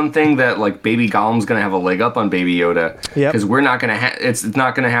that like Baby Gollum's gonna have a leg up on Baby Yoda. Yeah. Because we're not gonna it's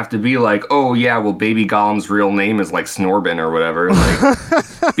not gonna have to be like, oh yeah, well Baby Gollum's real name is like Snorbin or whatever.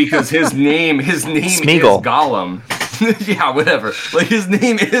 Like, because his name Smeagol. is Gollum. Yeah, whatever. Like his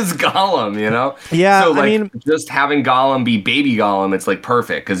name is Gollum, you know? Yeah, so, like, I mean, just having Gollum be Baby Gollum, it's like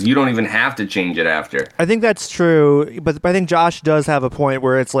perfect because you don't even have to change it after. I think that's true, but I think Josh does have a point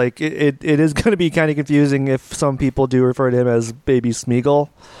where it's like it is going to be kind of confusing if some people do refer to him as Baby Smeagol.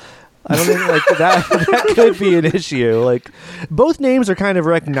 I don't think like that could be an issue. Like both names are kind of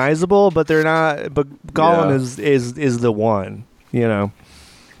recognizable, but they're not. But Gollum is the one, you know,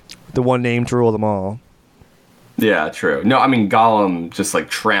 the one name to rule them all. Yeah, true. No, I mean Gollum just like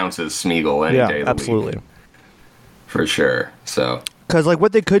trounces Smeagol any day of the absolutely. week. For sure. So because like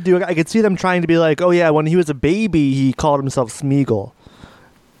what they could do, I could see them trying to be like, oh yeah, when he was a baby, he called himself Smeagol.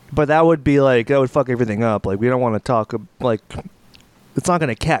 But that would be like that would fuck everything up. Like we don't want to talk like it's not going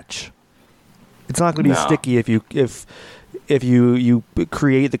to catch. It's not going to be sticky if you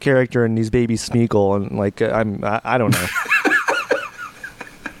create the character and he's Baby Smeagol and like I don't know.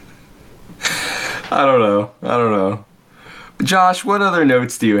 I don't know. Josh, what other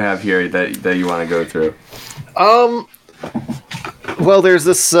notes do you have here that you want to go through? Well, there's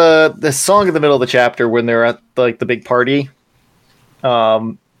this song in the middle of the chapter when they're at like the big party,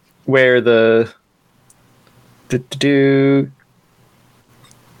 where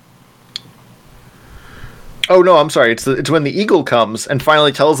Oh no, I'm sorry. It's when the eagle comes and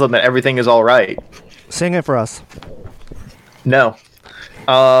finally tells them that everything is all right. Sing it for us. No.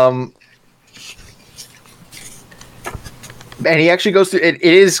 And he actually goes through it. It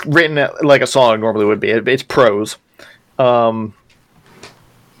is written like a song normally would be. It's prose. But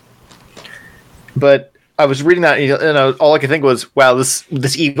I was reading that, and all I could think was, wow,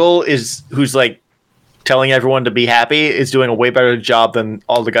 this eagle who's like telling everyone to be happy is doing a way better job than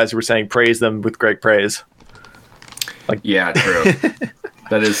all the guys who were saying praise them with great praise. Like, yeah, true.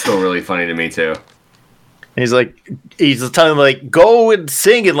 That is still really funny to me too. And he's telling them like, go and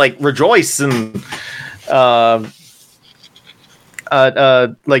sing and like rejoice and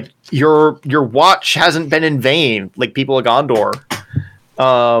like your watch hasn't been in vain, like people of Gondor.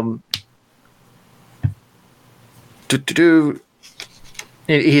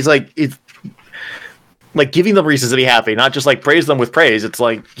 He's like, it's like giving them reasons to be happy, not just like praise them with praise. It's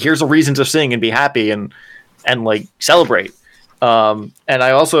like, here's a reason to sing and be happy and like celebrate. And it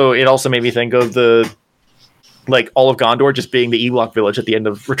also made me think of the like all of Gondor just being the Ewok village at the end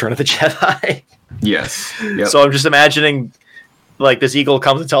of Return of the Jedi. Yes. Yep. So I'm just imagining like this eagle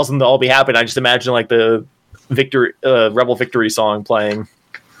comes and tells them to all be happy. And I just imagine like the Rebel Victory song playing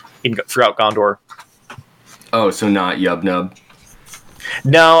throughout Gondor. Oh, so not Yub Nub?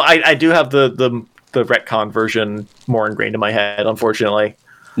 No, I do have the retcon version more ingrained in my head, unfortunately.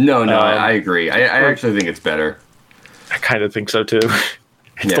 No, I agree. I actually think it's better. I kind of think so too.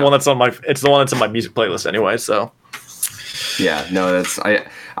 It's the one that's on my music playlist anyway. So yeah, no,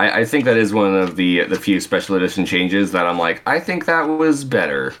 I think that is one of the few special edition changes that I'm like, I think that was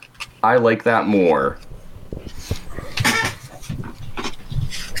better. I like that more.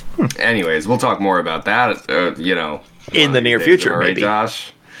 Anyways, we'll talk more about that. In the near future, right, maybe.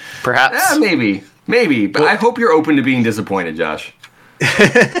 Josh? Perhaps. Maybe. But I hope you're open to being disappointed, Josh.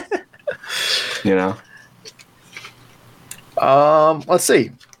 Let's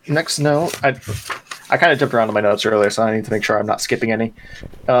see. Next note. I kind of jumped around to my notes earlier, so I need to make sure I'm not skipping any.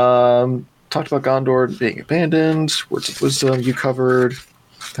 Talked about Gondor being abandoned. Words of Wisdom, you covered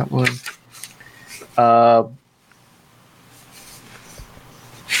that one.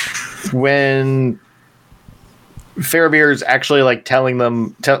 When Faramir is actually like telling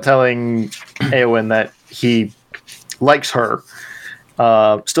Éowyn that he likes her.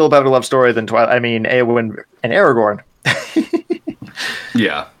 Still a better love story than Éowyn and Aragorn.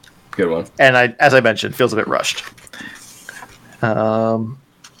 Yeah, good one. And as I mentioned, feels a bit rushed. The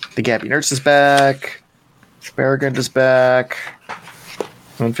Gappy Nurse is back. Aragorn is back.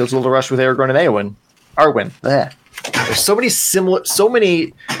 And feels a little rushed with Aragorn and Éowyn. Arwen. Blech. There's so many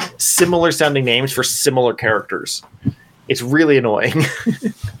similar sounding names for similar characters. It's really annoying.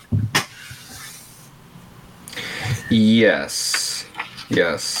 Yes.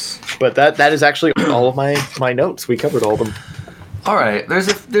 But that is actually all of my notes. We covered all of them. All right. There's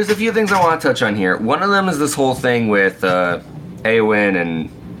a few things I want to touch on here. One of them is this whole thing with Éowyn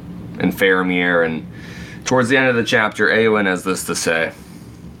and Faramir, and towards the end of the chapter, Éowyn has this to say.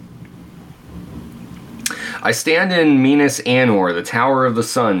 I stand in Minas Anor, the Tower of the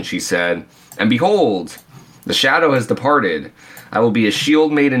Sun, she said, and behold, the shadow has departed. I will be a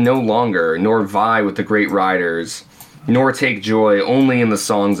shield maiden no longer, nor vie with the great riders, nor take joy only in the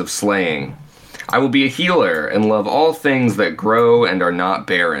songs of slaying. I will be a healer and love all things that grow and are not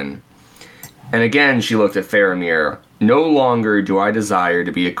barren. And again she looked at Faramir. No longer do I desire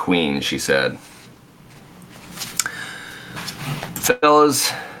to be a queen, she said.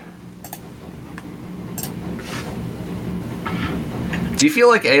 Fellas, do you feel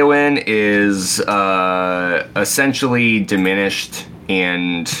like Éowyn is essentially diminished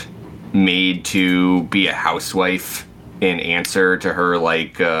and made to be a housewife in answer to her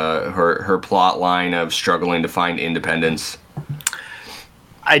her plot line of struggling to find independence?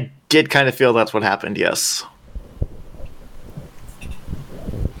 I did kind of feel that's what happened, yes.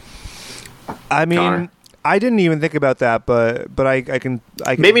 I mean, Connor? I didn't even think about that, but I can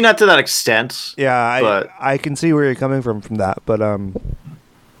maybe not to that extent. Yeah, I can see where you're coming from that, but I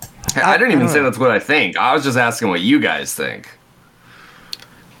didn't even say that's what I think. I was just asking what you guys think.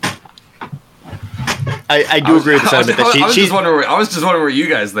 I do agree with the sentiment that I was just wondering what you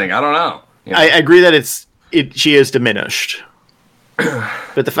guys think. I don't know. I agree that she is diminished,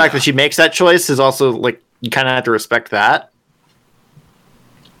 but the fact that she makes that choice is also like you kind of have to respect that.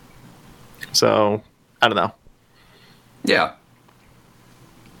 So I don't know. Yeah.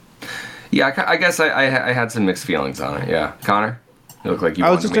 I guess I had some mixed feelings on it. Yeah, Connor, you look like you. I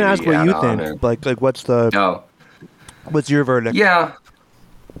was just gonna ask what you think. Like what's what's your verdict? Yeah,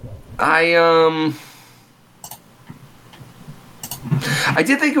 I I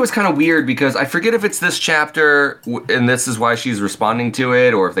did think it was kind of weird because I forget if it's this chapter and this is why she's responding to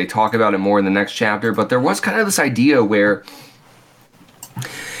it, or if they talk about it more in the next chapter, but there was kind of this idea where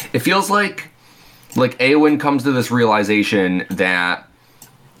it feels like Éowyn comes to this realization that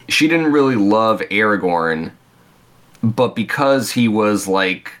she didn't really love Aragorn, but because he was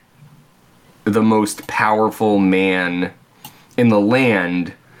like the most powerful man in the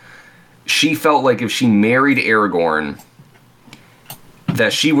land, she felt like if she married Aragorn,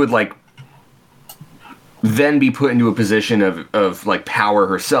 that she would like then be put into a position of like power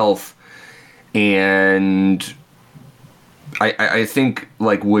herself, and I think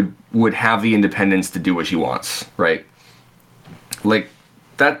like would have the independence to do what she wants, right? Like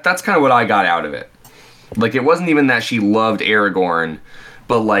that's kind of what I got out of it. Like it wasn't even that she loved Aragorn,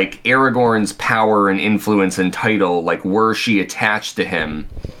 but like Aragorn's power and influence and title, like were she attached to him,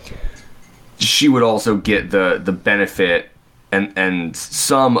 she would also get the benefit and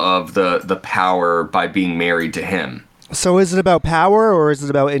some of the power by being married to him. So is it about power or is it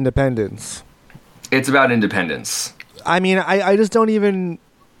about independence? It's about independence. I mean, I just don't even...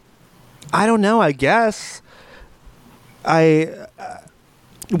 I don't know, I guess. Why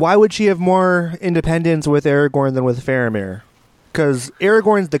would she have more independence with Aragorn than with Faramir? Because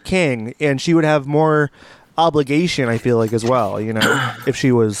Aragorn's the king, and she would have more obligation, I feel like, as well, you know, if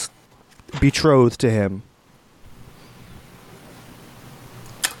she was betrothed to him.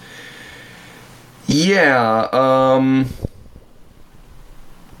 Yeah,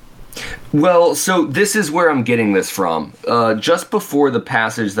 well, so this is where I'm getting this from. Just before the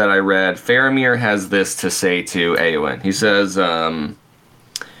passage that I read, Faramir has this to say to Éowyn. He says,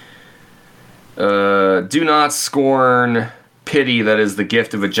 do not scorn pity that is the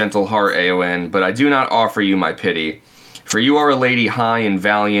gift of a gentle heart, Éowyn, but I do not offer you my pity. For you are a lady high and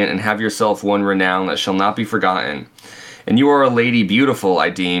valiant, and have yourself won renown that shall not be forgotten. And you are a lady beautiful,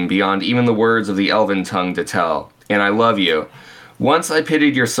 I deem, beyond even the words of the elven tongue to tell. And I love you. Once I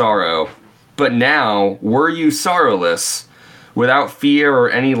pitied your sorrow, but now, were you sorrowless, without fear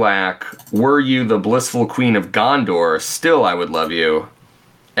or any lack, were you the blissful queen of Gondor, still I would love you.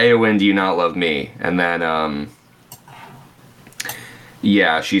 Éowyn, do you not love me? And then,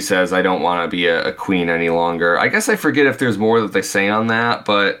 yeah, she says, I don't want to be a queen any longer. I guess I forget if there's more that they say on that,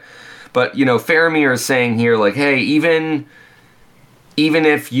 but you know, Faramir is saying here, like, hey, even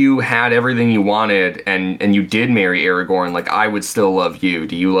if you had everything you wanted and you did marry Aragorn, like, I would still love you.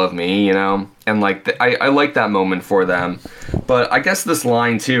 Do you love me, you know? And, like, I like that moment for them. But I guess this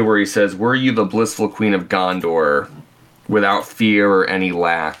line, too, where he says, were you the blissful queen of Gondor without fear or any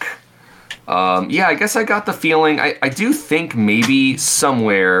lack? Yeah, I guess I got the feeling, I do think maybe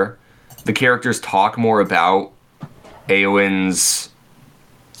somewhere the characters talk more about Éowyn's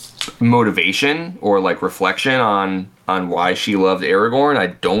motivation or, like, reflection on why she loved Aragorn. I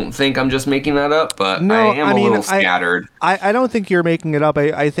don't think I'm just making that up, but no, I am a little scattered. I don't think you're making it up.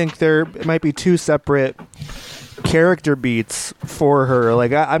 I think there might be two separate character beats for her.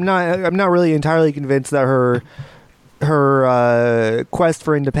 Like I'm not really entirely convinced that her quest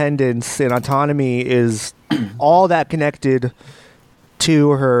for independence and autonomy is all that connected to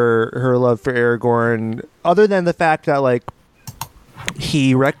her love for Aragorn, other than the fact that, like,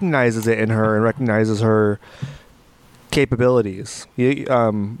 he recognizes it in her and recognizes her capabilities,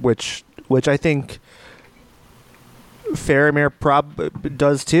 which I think Faramir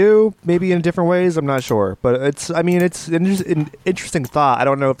does too, maybe in different ways. I'm not sure, but it's an interesting thought. I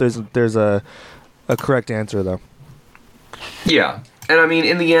don't know if there's a correct answer though. Yeah, and I mean,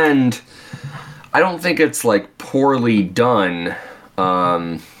 in the end, I don't think it's like poorly done.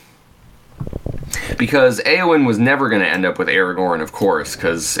 Because Éowyn was never going to end up with Aragorn, of course,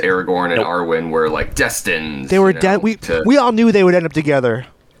 because Aragorn and Arwen were, like, destined. They were dead. We all knew they would end up together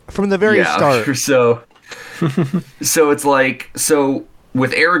from the very start. So it's like, so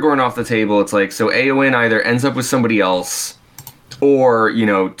with Aragorn off the table, it's like, so Éowyn either ends up with somebody else, or, you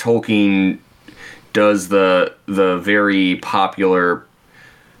know, Tolkien does the very popular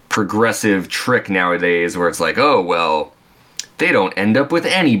progressive trick nowadays where it's like, oh, well, they don't end up with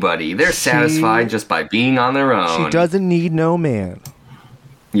anybody. They're satisfied just by being on their own. She doesn't need no man.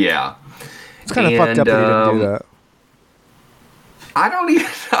 Yeah. It's kind of fucked up that he didn't do that. I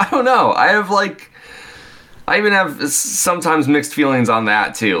don't know. I even have sometimes mixed feelings on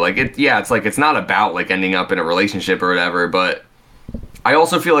that too. Like, it's like, it's not about, like, ending up in a relationship or whatever, but I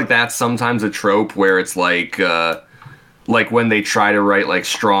also feel like that's sometimes a trope where it's like when they try to write, like,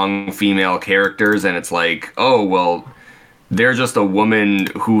 strong female characters and it's like, oh, well, they're just a woman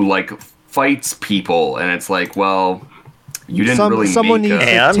who, like, fights people, and it's like, well, you didn't really make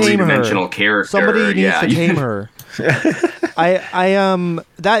a three-dimensional character. Somebody needs to tame her.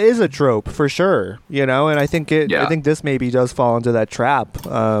 that is a trope for sure, you know, and I think I think this maybe does fall into that trap.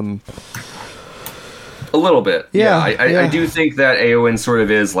 A little bit. Yeah. I do think that Éowyn sort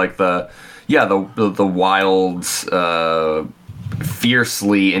of is like the wild,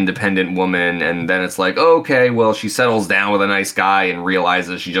 fiercely independent woman, and then it's like, okay, well, she settles down with a nice guy and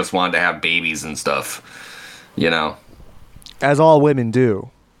realizes she just wanted to have babies and stuff, you know, as all women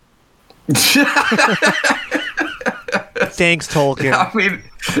do. Thanks, Tolkien. I mean,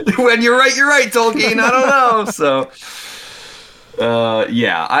 when you're right, Tolkien. I don't know. So,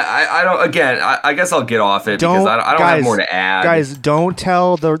 yeah, I don't. Again, I guess I'll get off it because I don't have more to add. Guys, don't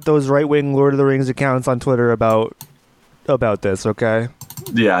tell those right-wing Lord of the Rings accounts on Twitter about this, okay?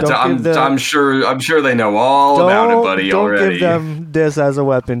 Yeah, I'm sure they know all about it, buddy. Don't already. give them this as a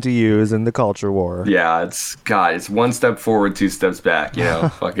weapon to use in the culture war. Yeah, it's one step forward, two steps back. You know,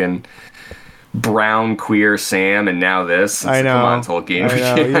 fucking brown queer Sam, and now this. I know. Come on, Tolkien.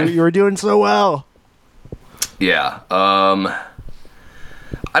 I know. You were doing so well. Yeah.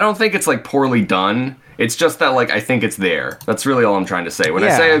 I don't think it's like poorly done. It's just that, like, I think it's there. That's really all I'm trying to say. When I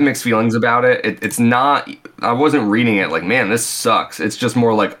say I have mixed feelings about it, it's not... I wasn't reading it like, man, this sucks. It's just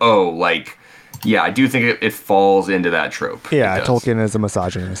more like, oh, like, yeah, I do think it falls into that trope. Yeah, Tolkien is a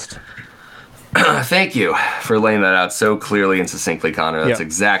misogynist. Thank you for laying that out so clearly and succinctly, Connor. That's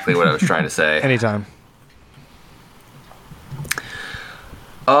exactly what I was trying to say. Anytime.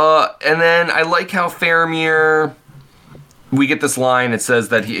 And then I like how Faramir... We get this line, it says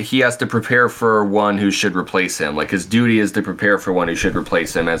that he has to prepare for one who should replace him. Like, his duty is to prepare for one who should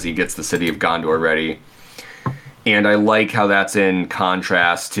replace him as he gets the city of Gondor ready. And I like how that's in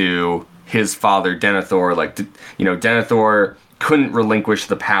contrast to his father, Denethor. Like, you know, Denethor couldn't relinquish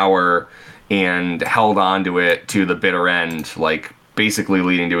the power and held on to it to the bitter end, like, basically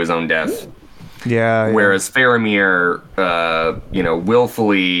leading to his own death. Yeah. Whereas Faramir,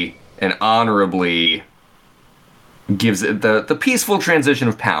 willfully and honorably... gives it the peaceful transition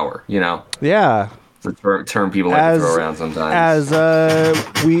of power, you know? Yeah. The term people like to throw around sometimes.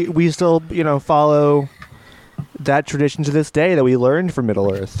 As we still, you know, follow that tradition to this day that we learned from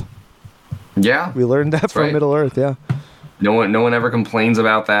Middle-earth. Yeah. We learned that from Middle-earth, yeah. No one ever complains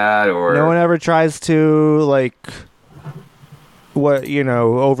about that, or... No one ever tries to, like,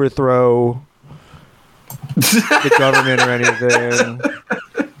 overthrow the government or anything.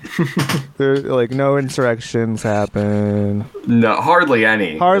 Like, no insurrections happen. No, hardly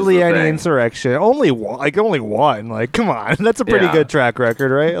any. Hardly any insurrection. Only one. Like, come on. That's a pretty good track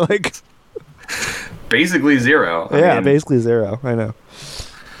record, right? Like, basically zero. I mean, basically zero. I know.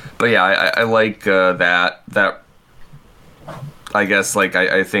 But yeah, I like that. I guess, like,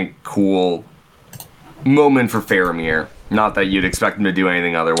 I think cool moment for Faramir. Not that you'd expect him to do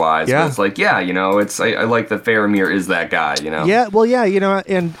anything otherwise. Yeah. But it's like, yeah, you know, I like that Faramir is that guy, you know? Yeah, well, yeah, you know,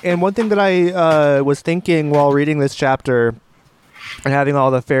 and one thing that I was thinking while reading this chapter and having all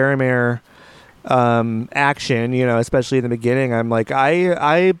the Faramir action, you know, especially in the beginning, I'm like,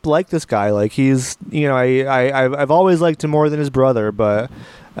 I like this guy. Like, he's, you know, I've always liked him more than his brother, but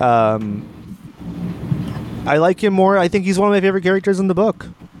I like him more. I think he's one of my favorite characters in the book.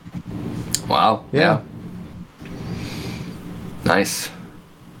 Wow. Yeah. Nice.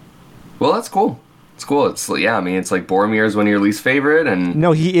 Well, that's cool. It's cool. It's I mean, it's like Boromir is one of your least favorite, and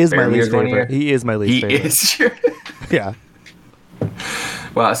no, he is my least favorite. He is my least favorite. He is your... Yeah.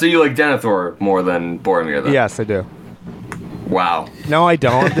 Wow. So you like Denethor more than Boromir, then? Yes, I do. Wow. No, I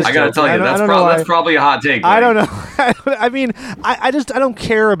don't. I gotta tell you, that's probably a hot take. I don't know. I mean, I don't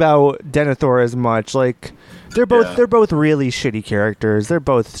care about Denethor as much. Like, they're both really shitty characters. They're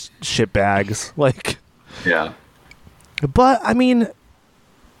both shitbags. Like. Yeah. But I mean,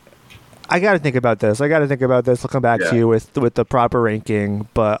 I got to think about this. I'll come back to you with the proper ranking.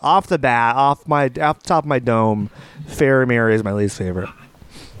 But off the bat, off the top of my dome, Faramir is my least favorite.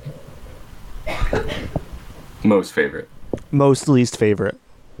 Most favorite. Most least favorite.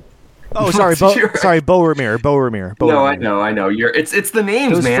 Oh, sorry, Boromir. No, I know. It's the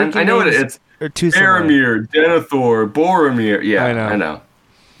names, those man. I know what it's. Faramir, Denethor, Boromir. Yeah, I know.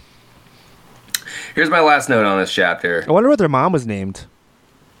 Here's my last note on this chapter. I wonder what their mom was named.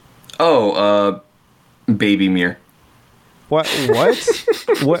 Oh, Baby Mir. What? What?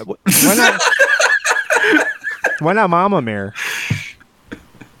 Why not? Why not Mama Mir?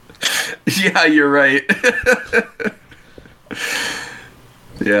 Yeah, you're right.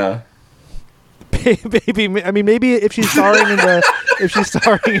 Yeah. Baby. I mean, maybe if she's starring in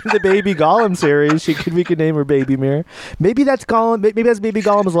the Baby Gollum series, we could name her Baby Mir. Maybe that's Gollum. Maybe that's Baby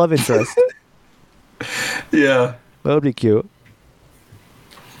Gollum's love interest. Yeah, that would be cute.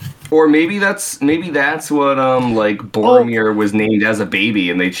 Or maybe that's what like Boromir was named as a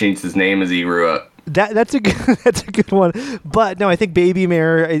baby, and they changed his name as he grew up. That's a good one. But no, I think Baby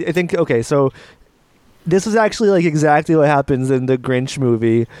Mare. I think okay. So this is actually like exactly what happens in the Grinch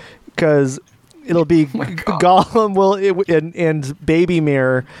movie, because it'll be Gollum and Baby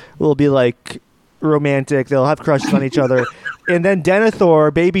Mare will be like romantic. They'll have crushes on each other. And then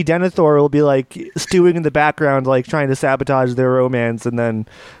Baby Denethor will be like stewing in the background, like trying to sabotage their romance, and then,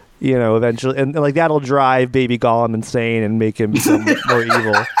 eventually, and like that'll drive Baby Gollum insane and make him become more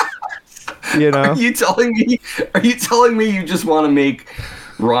evil. Are you telling me you just want to make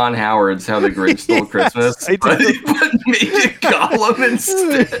Ron Howard's How the Grinch Stole Christmas, but make it Gollum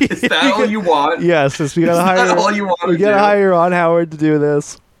instead? Is that all you want? Yes, we gotta hire. All you want? We gotta hire Ron Howard to do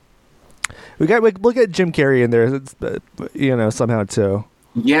this. We'll get Jim Carrey in there, somehow too.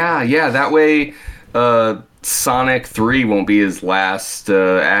 Yeah. That way, Sonic 3 won't be his last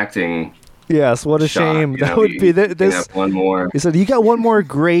acting. Yes, what a shame. That would be this. One more. He said, "You got one more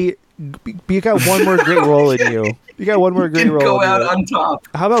great role in you. You got one more great role. Go out on top."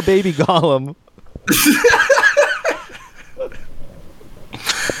 How about Baby Gollum?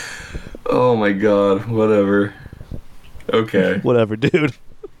 Oh my God! Whatever. Okay. Whatever, dude.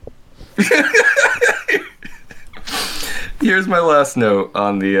 Here's my last note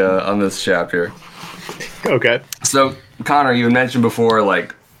on this chapter. Okay. So, Connor, you had mentioned before,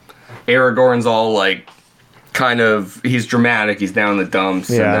 like, Aragorn's all, like, kind of, he's dramatic, he's down in the dumps,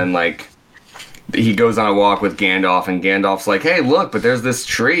 and then, like, he goes on a walk with Gandalf, and Gandalf's like, hey, look, but there's this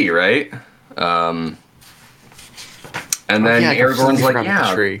tree, right? And then Aragorn's like,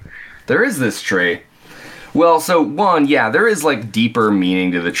 yeah, there is this tree. Well, so, one, there is, like, deeper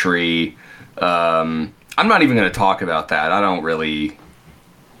meaning to the tree. I'm not even going to talk about that. I don't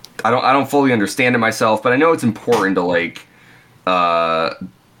fully understand it myself, but I know it's important to, like,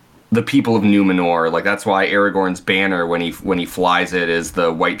 the people of Numenor. Like, that's why Aragorn's banner, when he flies it, is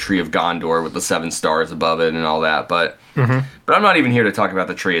the white tree of Gondor with the 7 stars above it and all that. But but I'm not even here to talk about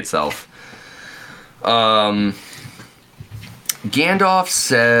the tree itself. Gandalf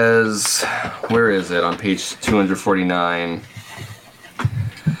says, where is it? On page 249.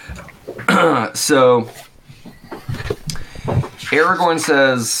 So, Aragorn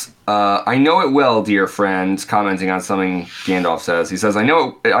says, I know it well, dear friend, commenting on something Gandalf says. He says, I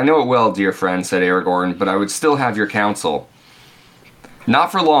know it well, dear friend, said Aragorn, but I would still have your counsel.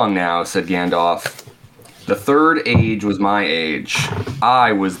 Not for long now, said Gandalf. The Third Age was my age.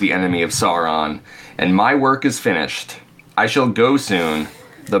 I was the enemy of Sauron, and my work is finished. I shall go soon.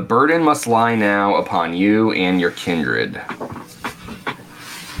 The burden must lie now upon you and your kindred.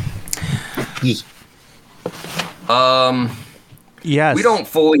 Yes. We don't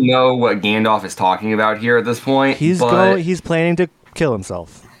fully know what Gandalf is talking about here at this point. He's planning to kill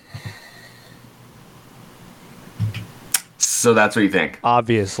himself. So that's what you think?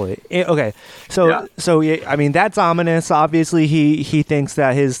 Obviously. Okay. So I mean, that's ominous. Obviously, he thinks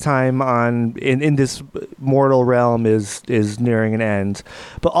that his time in this mortal realm is nearing an end.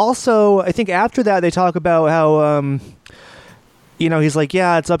 But also, I think after that, they talk about how, he's like,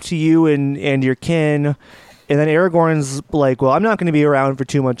 yeah, it's up to you and your kin. And then Aragorn's like, well, I'm not going to be around for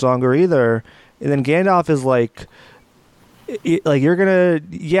too much longer either. And then Gandalf is like you're gonna,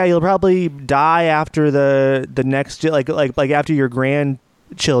 you'll probably die after the next, like after your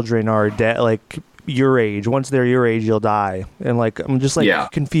grandchildren are dead, like your age. Once they're your age, you'll die. And like, I'm just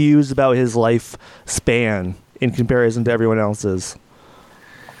like confused about his life span in comparison to everyone else's.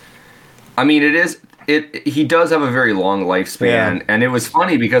 I mean, he does have a very long lifespan, and it was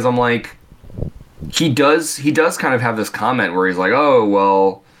funny because I'm like, he does kind of have this comment where he's like, oh,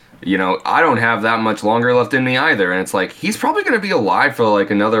 well, I don't have that much longer left in me either. And it's like, he's probably going to be alive for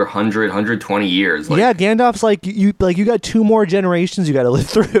like another 100, 120 years. Like, yeah, Gandalf's like, you got 2 more generations you got to live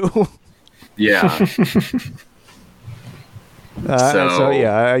through. Yeah.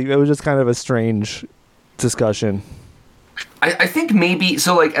 It was just kind of a strange discussion. I think maybe,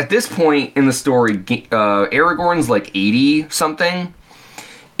 so like at this point in the story, Aragorn's like 80 something.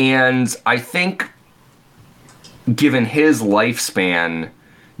 And I think given his lifespan,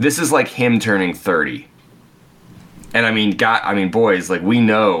 this is like him turning 30. And I mean, boys, like we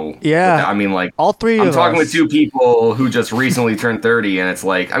know. Yeah. I mean, like all three of us. I'm talking with 2 people who just recently turned 30, and it's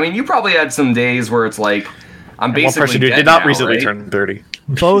like, I mean, you probably had some days where it's like, I'm basically one person who dead did not now, recently right? turn 30.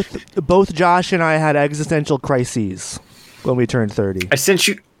 Both Josh and I had existential crises when we turned 30. I sent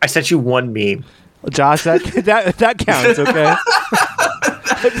you one meme. Josh, that counts, okay?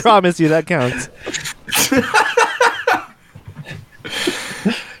 I promise you that counts.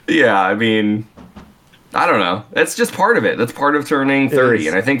 Yeah, I mean, I don't know. That's just part of it. That's part of turning 30.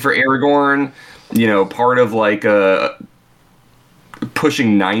 And I think for Aragorn, part of like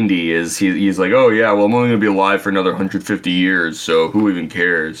pushing 90 is he's like, oh yeah, well I'm only gonna be alive for another 150 years, so who even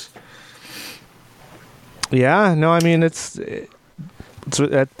cares? Yeah, no, I mean that's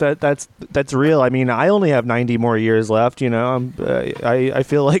real. I mean, I only have 90 more years left. I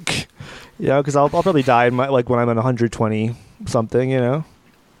feel like, because I'll probably die when I'm at 120 something.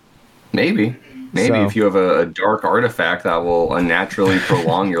 Maybe So. If you have a dark artifact that will unnaturally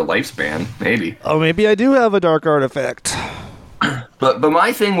prolong your lifespan, maybe. Oh, maybe I do have a dark artifact. But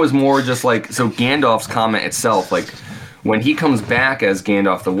my thing was more just like, so Gandalf's comment itself, like when he comes back as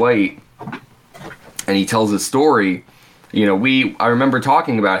Gandalf the White and he tells his story, I remember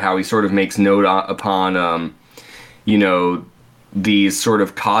talking about how he sort of makes note upon these sort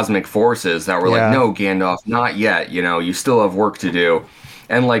of cosmic forces that were like, no, Gandalf, not yet, you still have work to do.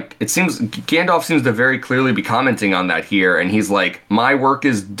 And like, it seems Gandalf seems to very clearly be commenting on that here, and he's like, my work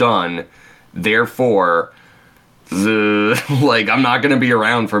is done, therefore I'm not going to be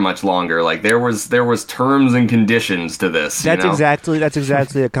around for much longer. Like there was terms and conditions to this. That's exactly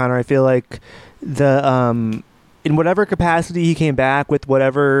it, Connor. I feel like the in whatever capacity he came back with,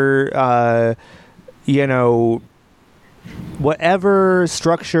 whatever whatever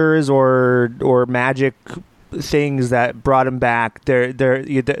structures or magic things that brought him back,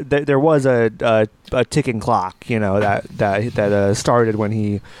 there was a ticking clock, that started when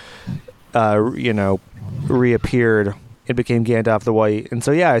he reappeared and became Gandalf the White. And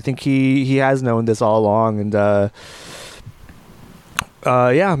so I think he has known this all along, and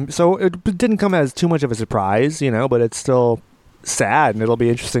so it didn't come as too much of a surprise, but it's still sad, and it'll be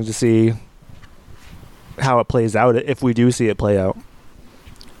interesting to see how it plays out, if we do see it play out.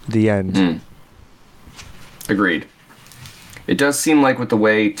 The end. Agreed. It does seem like with the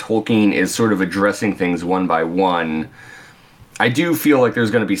way Tolkien is sort of addressing things one by one, I do feel like there's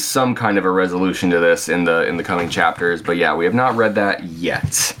going to be some kind of a resolution to this in the coming chapters, but we have not read that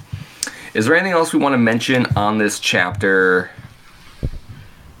yet. Is there anything else we want to mention on this chapter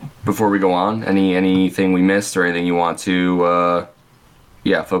before we go on? Anything we missed or anything you want to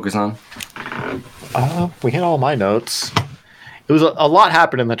focus on? We hit all my notes. It was a lot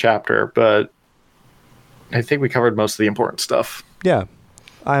happened in the chapter, but I think we covered most of the important stuff. Yeah,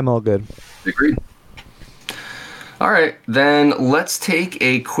 I'm all good. Agreed. All right, then let's take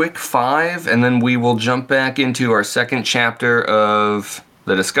a quick 5, and then we will jump back into our second chapter of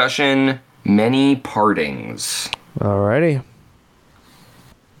the discussion, Many Partings. Alrighty.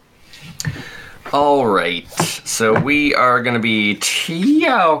 All right, so we are going to be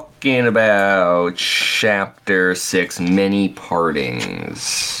talking about Chapter 6, Many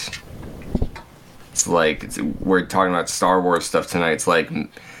Partings. It's like, we're talking about Star Wars stuff tonight. It's like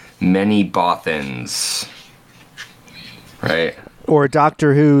Many Bothans. Right. Or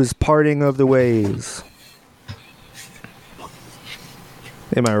Doctor Who's Parting of the Ways.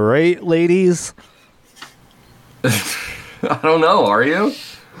 Am I right, ladies? I don't know. Are you?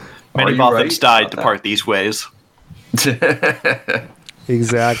 Many Bothans died to part these ways.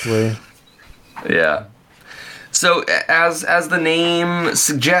 Exactly. Yeah. So, as the name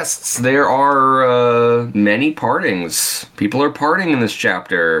suggests, there are many partings. People are parting in this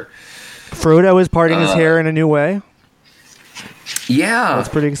chapter. Frodo is parting his hair in a new way. Yeah. That's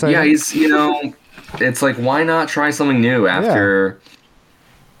pretty exciting. Yeah, he's, it's like, why not try something new after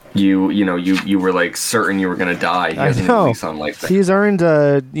you were like certain you were going to die? He hasn't released something like that. He's earned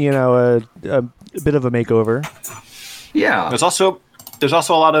a bit of a makeover. Yeah. There's also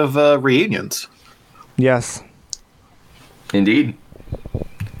a lot of reunions. Yes. Indeed.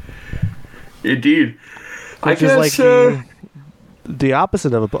 Which is like the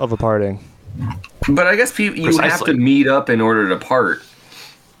opposite of a parting. But I guess you have to meet up in order to part.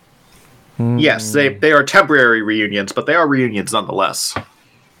 Yes, they are temporary reunions, but they are reunions nonetheless.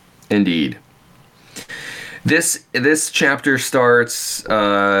 Indeed. This chapter starts,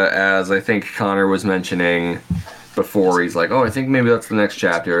 as I think Connor was mentioning before. He's like, oh, I think maybe that's the next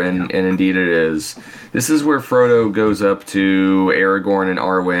chapter, and indeed it is. This is where Frodo goes up to Aragorn and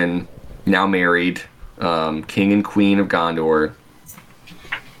Arwen, now married, king and queen of Gondor.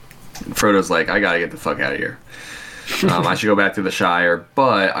 Frodo's like, I gotta get the fuck out of here. I should go back to the Shire,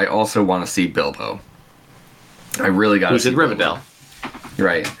 but I also want to see Bilbo. I really gotta see Bilbo. Who's in Rivendell.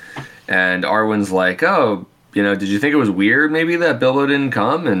 Right. And Arwen's like, oh, did you think it was weird maybe that Bilbo didn't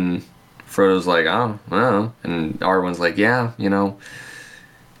come? And Frodo's like, oh, I don't know. And Arwen's like, yeah,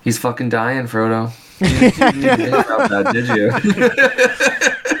 he's fucking dying, Frodo. You didn't think about that, did you?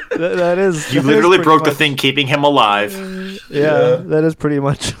 That is. You literally broke the thing keeping him alive. Yeah, that is pretty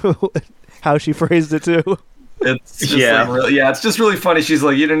much how she phrased it too. It's just it's just really funny. She's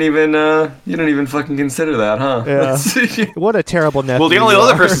like, you didn't even fucking consider that, huh? Yeah. What a terrible nephew. Well, the only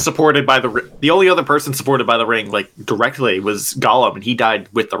other person supported by the ring, like directly, was Gollum, and he died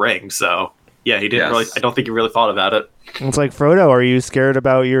with the ring. So yeah, he didn't really. I don't think he really thought about it. It's like, Frodo, are you scared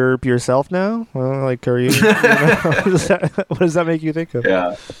about yourself now? Well, like, are you? What does that make you think of?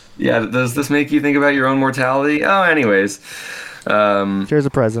 Yeah. Does this make you think about your own mortality? Oh, anyways. Here's a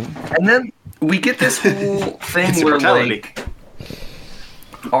present. And then we get this whole thing where like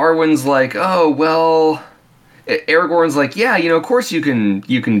Arwen's like, oh well, Aragorn's like, yeah, of course you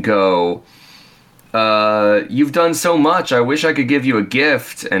can go. You've done so much. I wish I could give you a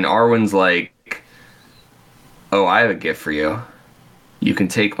gift. And Arwen's like, oh, I have a gift for you. You can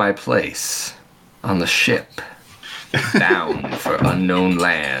take my place on the ship, bound for unknown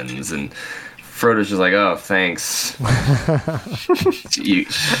lands. And Frodo's just like, oh, thanks.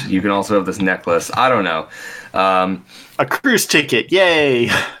 you can also have this necklace. I don't know. A cruise ticket, yay!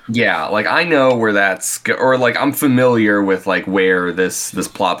 Yeah, like I know where or like I'm familiar with like where this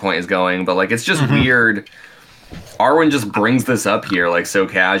plot point is going, but like it's just weird. Arwen just brings this up here like so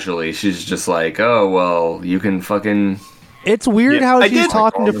casually. She's just like, oh well, you can fucking. It's weird how she's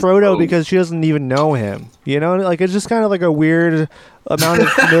talking to Frodo because she doesn't even know him. Like it's just kind of like a weird amount of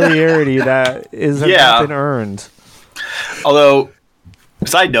familiarity that has not been earned. Although,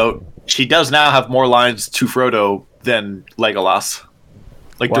 side note, she does now have more lines to Frodo than Legolas,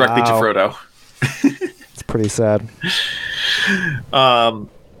 like directly to Frodo. It's pretty sad.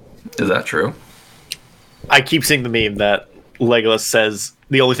 Is that true? I keep seeing the meme that Legolas says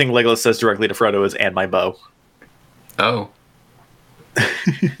the only thing Legolas says directly to Frodo is "and my bow." Oh.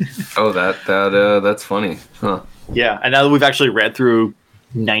 That's funny, huh? Yeah, and now that we've actually read through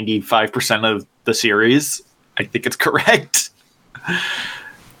 95% of the series, I think it's correct.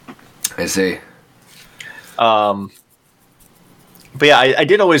 I see. But yeah, I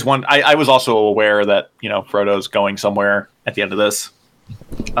did always want. I was also aware that Frodo's going somewhere at the end of this.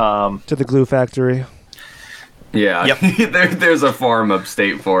 To the glue factory. Yeah. Yep. There's a farm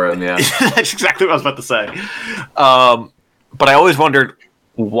upstate for him. Yeah. That's exactly what I was about to say. But I always wondered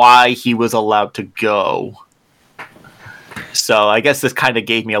why he was allowed to go. So I guess this kind of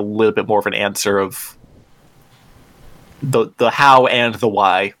gave me a little bit more of an answer of the how and the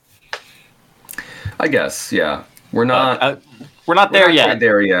why. I guess, yeah. We're not there yet.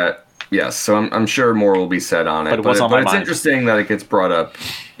 There yet. Yes, so I'm sure more will be said on it. But it's interesting that it gets brought up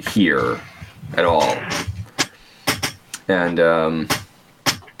here at all. And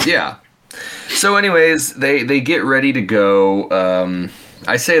yeah. So anyways, they get ready to go.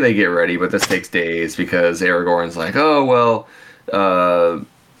 I say they get ready, but this takes days because Aragorn's like, oh, well,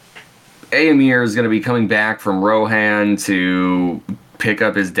 Éomer is going to be coming back from Rohan to pick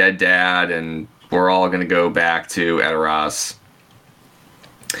up his dead dad, and we're all going to go back to Edoras.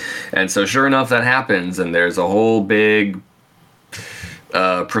 And so sure enough, that happens, and there's a whole big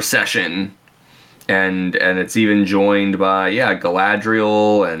procession. And it's even joined by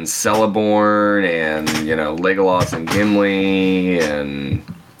Galadriel and Celeborn and Legolas and Gimli and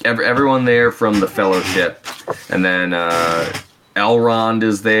everyone there from the Fellowship, and then Elrond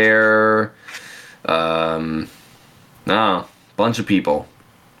is there. Bunch of people,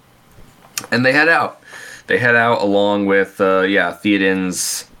 and they head out. They head out along with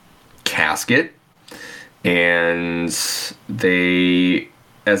Theoden's casket, and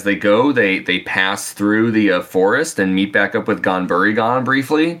as they go, they pass through the forest and meet back up with Gonburigon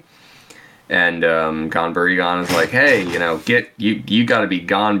briefly. And Gonburigon is like, hey, you got to be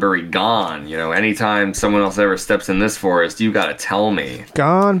Gonburigon. Anytime someone else ever steps in this forest, you got to tell me.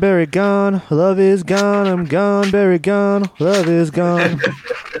 Gonburigon, love is gone. I'm Gonburigon, love is gone.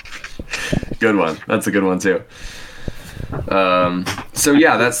 Good one. That's a good one too. So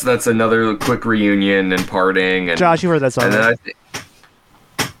yeah, that's another quick reunion and parting. And Josh, you heard that song? And then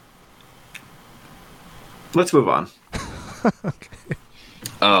let's move on. Okay.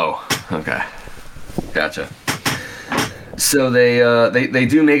 Oh, okay. Gotcha. So they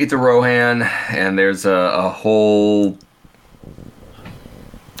do make it to Rohan, and there's a whole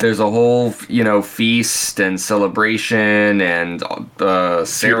feast and celebration and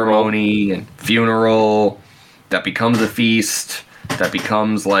ceremony and funeral that becomes a feast that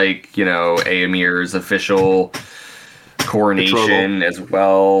becomes like Éomer's official coronation betrothal as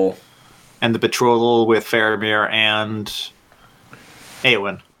well. And the betrothal with Faramir and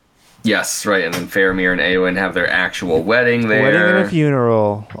Éowyn. Yes, right. And then Faramir and Éowyn have their actual wedding there. Wedding and a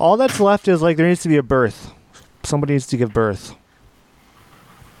funeral. All that's left is there needs to be a birth. Somebody needs to give birth.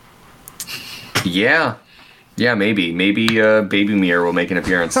 Yeah. Yeah, maybe Baby Mir will make an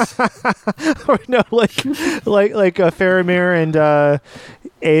appearance. Or no, like Faramir and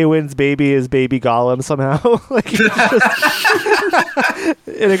Eowyn's baby is baby Gollum somehow. Like just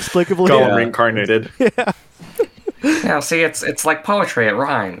inexplicably. Gollum reincarnated. Yeah. Yeah, see, it's like poetry. It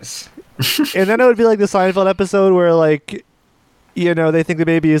rhymes. And then it would be like the Seinfeld episode where, like, you know, they think the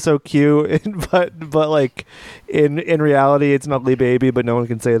baby is so cute, but like in reality, it's an ugly baby, but no one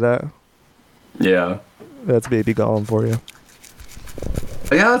can say that. Yeah. That's baby Gollum for you.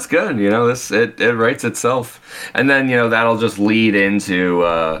 Yeah, that's good. You know, it writes itself, and then that'll just lead into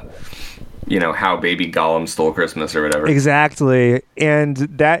how baby Gollum stole Christmas or whatever. Exactly, and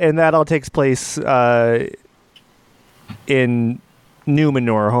that all takes place in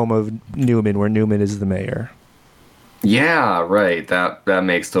Numenor, home of Newman, where Newman is the mayor. Yeah, right. That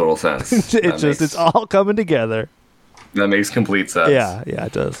makes total sense. It's all coming together. That makes complete sense. Yeah,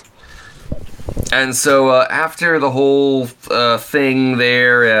 it does. And so after the whole thing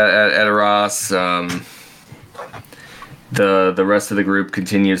there at Arras, the rest of the group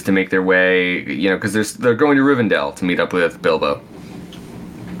continues to make their way, because they're going to Rivendell to meet up with Bilbo.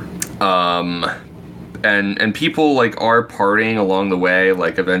 And people like are partying along the way.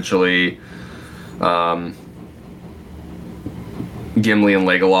 Like eventually, Gimli and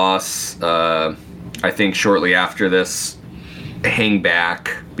Legolas, I think shortly after this, hang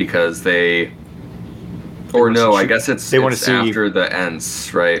back because I guess it's after the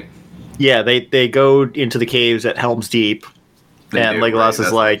Ents, right? Yeah, they go into the caves at Helm's Deep, and Legolas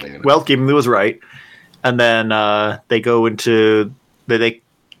is like, well, Gimli was right. And then they go into... They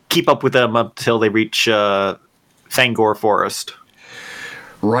keep up with them until they reach Fangor Forest.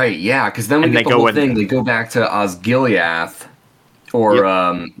 Right, yeah, because then we get the whole thing. They go back to Osgiliath, or,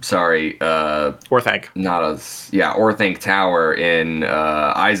 Orthanc. Orthanc Tower in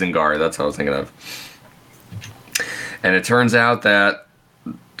Isengard. That's what I was thinking of. And it turns out that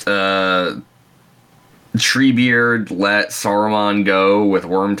Treebeard let Saruman go with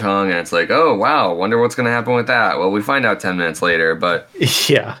Wormtongue, and it's like, oh, wow, wonder what's going to happen with that. Well, we find out 10 minutes later, but...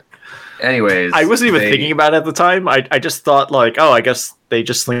 Yeah. Anyways... I wasn't even thinking about it at the time. I just thought, like, oh, I guess they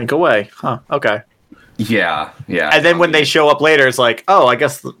just slink away. Huh, okay. Yeah. And then when they show up later, it's like, oh, I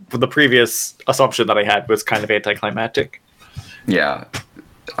guess the previous assumption that I had was kind of anticlimactic. Yeah.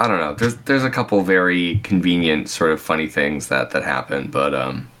 I don't know. There's a couple very convenient sort of funny things that happen, but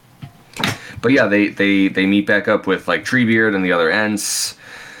yeah, they meet back up with like Treebeard and the other Ents,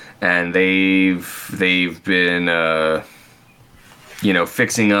 and they've been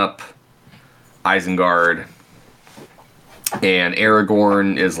fixing up Isengard, and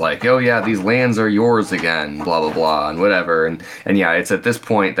Aragorn is like, oh yeah, these lands are yours again, blah blah blah, and whatever, and yeah, it's at this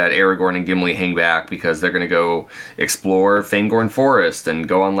point that Aragorn and Gimli hang back because they're gonna go explore Fangorn Forest and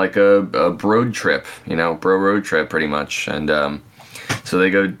go on like a road trip, bro road trip pretty much, and so they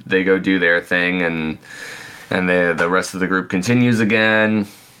go do their thing, and the rest of the group continues again.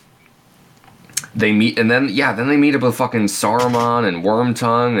 They meet, and then they meet up with fucking Saruman and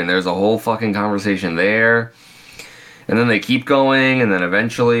Wormtongue, and there's a whole fucking conversation there. And then they keep going, and then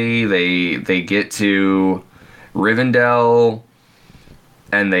eventually they get to Rivendell,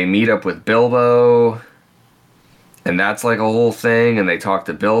 and they meet up with Bilbo, and that's like a whole thing, and they talk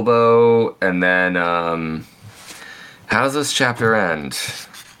to Bilbo, and then, how does this chapter end?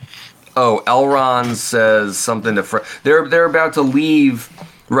 Oh, Elrond says something to... They're about to leave...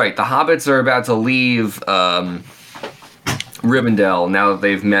 Right, the hobbits are about to leave Rivendell now that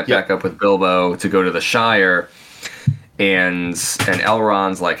they've met back up with Bilbo to go to the Shire. And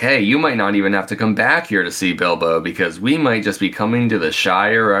Elrond's like, hey, you might not even have to come back here to see Bilbo because we might just be coming to the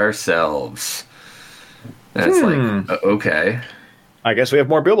Shire ourselves. And it's like, okay. I guess we have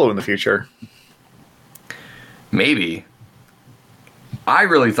more Bilbo in the future. Maybe. I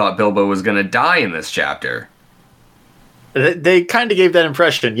really thought Bilbo was going to die in this chapter. They kind of gave that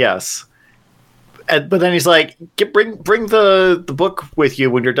impression, yes. But then he's like, bring the book with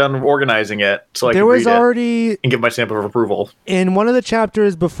you when you're done organizing it, so I can read it and give my stamp of approval. In one of the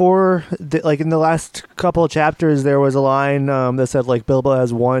chapters before, like in the last couple of chapters, there was a line that said like Bilbo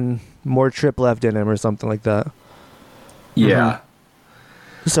has one more trip left in him or something like that. Yeah.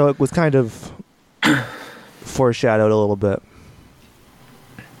 Mm-hmm. So it was kind of foreshadowed a little bit.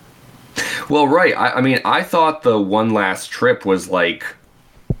 Well, right. I mean, I thought the one last trip was like,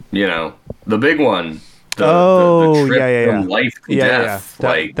 the big one. The trip from life to death.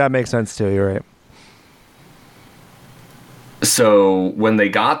 Yeah. That makes sense too. You're right. So when they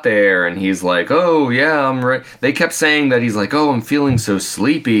got there and he's like, oh yeah, I'm right. They kept saying that he's like, oh, I'm feeling so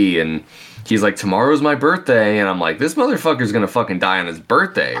sleepy. And he's like, tomorrow's my birthday. And I'm like, this motherfucker's going to fucking die on his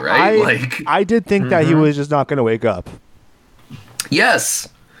birthday, right? I did think that he was just not going to wake up. Yes.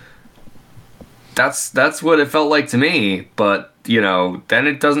 That's what it felt like to me. But, then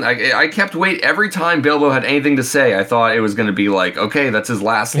it doesn't. I kept waiting. Every time Bilbo had anything to say, I thought it was going to be like, okay, that's his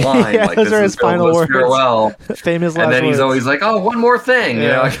last line. Yeah, like, those are his final words. Farewell. Famous last words. And then he's always like, oh, one more thing.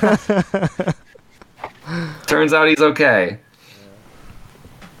 Turns out he's okay.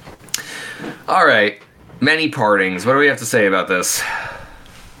 All right. Many partings. What do we have to say about this?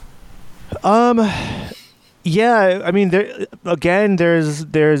 Yeah, I mean,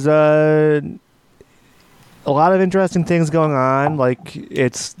 there's a lot of interesting things going on. Like,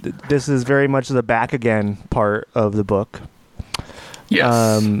 this is very much the back again part of the book.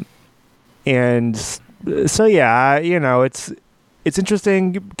 Yes. And so yeah, it's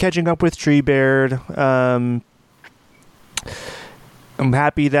interesting catching up with Treebeard. I'm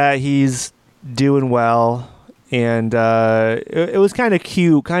happy that he's doing well, and it was kind of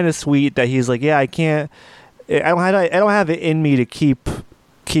cute, kind of sweet that he's like, yeah, I don't have it in me to keep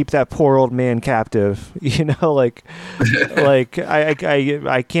that poor old man captive, like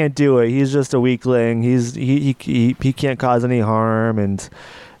I can't do it. He's just a weakling. He can't cause any harm, and so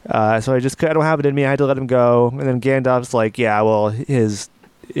I don't have it in me. I had to let him go. And then Gandalf's like, yeah, well, his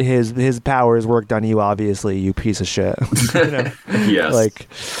powers worked on you, obviously, you piece of shit. Yes. Like,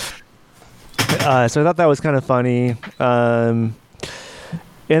 so I thought that was kind of funny.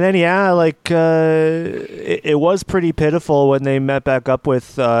 And then, yeah, like, it was pretty pitiful when they met back up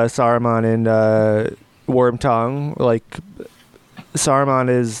with Saruman and Wormtongue. Like,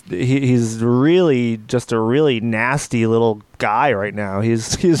 Saruman he's really just a really nasty little guy right now.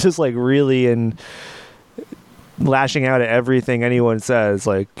 He's just, like, really lashing out at everything anyone says.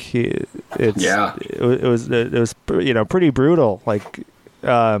 Like, it was pretty brutal. Like,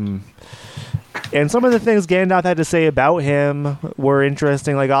 and some of the things Gandalf had to say about him were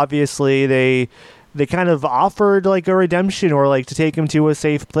interesting. Like, obviously, they kind of offered, like, a redemption, or, like, to take him to a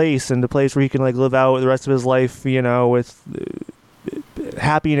safe place, and a place where he can, like, live out the rest of his life, with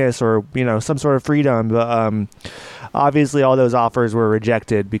happiness or, some sort of freedom. But obviously all those offers were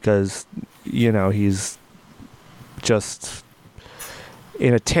rejected because, he's just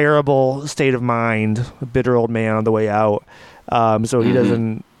in a terrible state of mind, a bitter old man on the way out. So he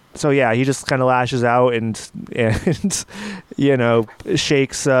doesn't... So yeah, he just kind of lashes out and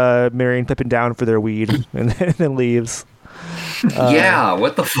shakes Merry and Pippin down for their weed and then leaves.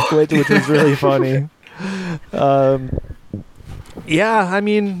 What the fuck? Which is really funny. Yeah, I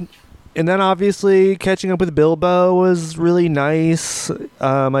mean, and then obviously catching up with Bilbo was really nice.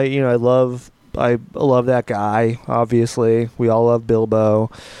 I love that guy. Obviously, we all love Bilbo.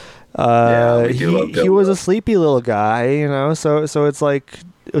 We do love Bilbo. He was a sleepy little guy, so it's like.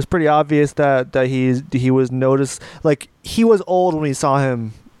 It was pretty obvious that he was noticed. Like, he was old when we saw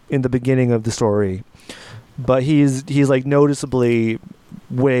him in the beginning of the story, but he's like noticeably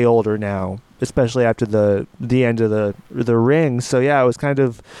way older now, especially after the end of the ring. So yeah, it was kind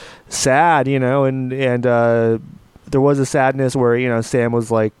of sad, and there was a sadness where Sam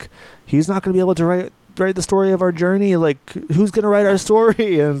was like, he's not going to be able to write the story of our journey. Like, who's going to write our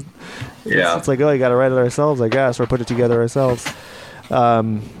story? And it's like, oh, you got to write it ourselves, I guess, or put it together ourselves.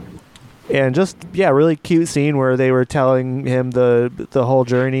 And just, yeah, really cute scene where they were telling him the whole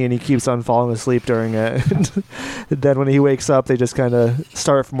journey, and he keeps on falling asleep during it. And then when he wakes up, they just kind of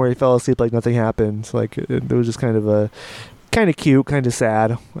start from where he fell asleep like nothing happened. Like, it was just kind of cute, kind of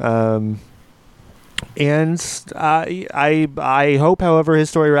sad. And I hope, however his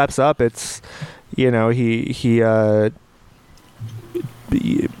story wraps up, it's, he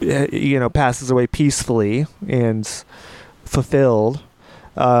passes away peacefully and fulfilled.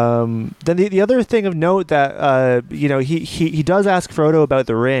 Then the other thing of note that he does ask Frodo about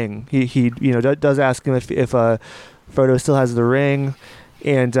the ring. He does ask him if Frodo still has the ring,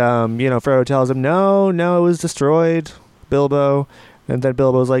 and Frodo tells him no, it was destroyed, Bilbo. And then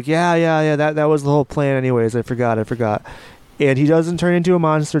Bilbo's like, yeah, that was the whole plan anyways. I forgot. And he doesn't turn into a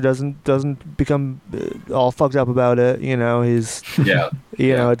monster, doesn't become all fucked up about it. He's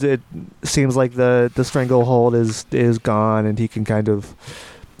it seems like the stranglehold is gone, and he can kind of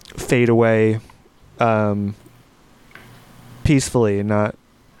fade away peacefully, and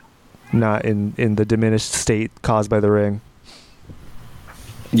not in the diminished state caused by the ring.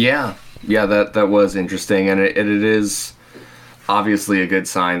 Yeah, that was interesting, and it is obviously a good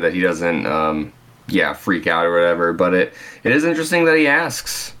sign that he doesn't freak out or whatever, but it is interesting that he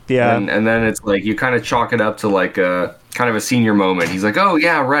asks. Yeah. And then it's like you kind of chalk it up to like kind of a senior moment. He's like, oh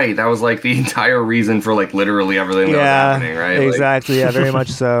yeah, right. That was like the entire reason for like literally everything that was happening, right? Exactly. Like, yeah, very much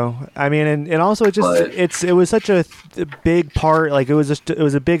so. I mean, and also it was such a big part. Like it was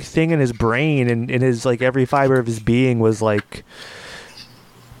a big thing in his brain, and in his like every fiber of his being was like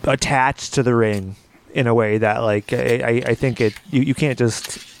attached to the ring in a way that like I think you can't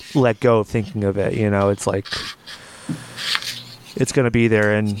just let go of thinking of it. It's like it's gonna be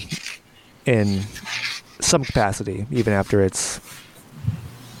there in some capacity, even after it's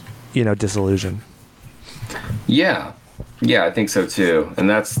disillusion. Yeah, I think so too. And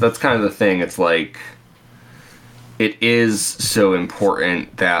that's kind of the thing. It's like it is so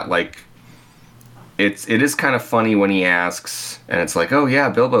important that like it is kind of funny when he asks, and it's like, oh yeah,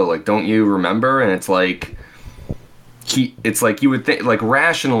 Bilbo, like don't you remember? And it's like it's like you would think like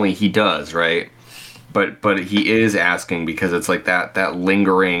rationally he does, right? But he is asking because it's like that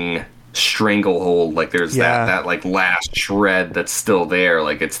lingering stranglehold, like there's that like last shred that's still there,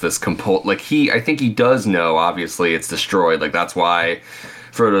 like it's this like I think he does know, obviously it's destroyed, like that's why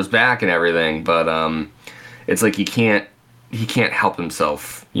Frodo's back and everything, but it's like he can't help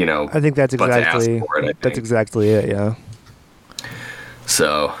himself, I think that's exactly that's exactly it. Yeah.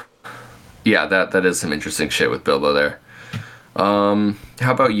 So yeah, that is some interesting shit with Bilbo there. How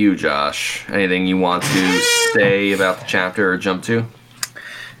about you, Josh? Anything you want to say about the chapter or jump to?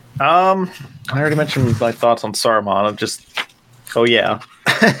 I already mentioned my thoughts on Saruman. I'm just, oh yeah.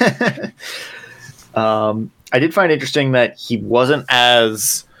 I did find interesting that he wasn't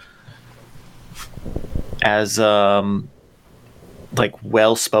as like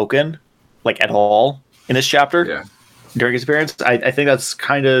well spoken, like at all in this chapter during his appearance. I think that's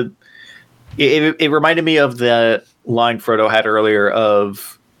kind of it reminded me of the line Frodo had earlier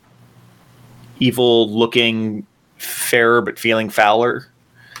of evil looking fairer but feeling fouler.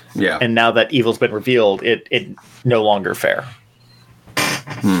 Yeah. And now that evil's been revealed, it no longer fair.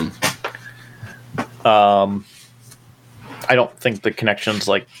 I don't think the connection's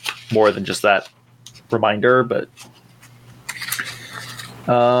like more than just that reminder, but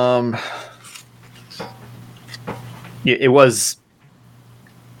it was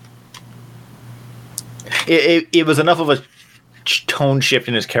it was enough of a tone shift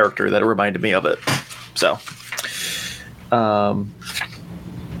in his character that it reminded me of it. So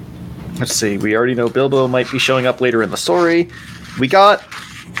let's see. We already know Bilbo might be showing up later in the story. We got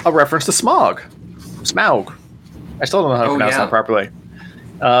a reference to Smaug. I still don't know how to pronounce that properly.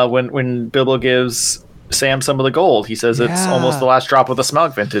 When Bilbo gives Sam some of the gold, he says it's almost the last drop of the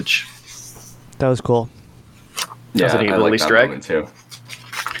Smaug vintage. That was cool. Yeah, that was an I like Easter egg too.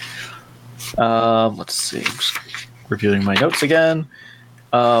 Let's see. I'm just reviewing my notes again.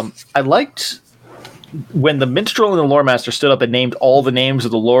 I liked when the minstrel and the lore master stood up and named all the names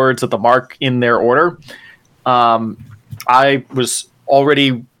of the lords of the Mark in their order. I was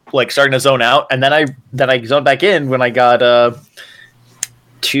already like starting to zone out, and then I zoned back in when I got to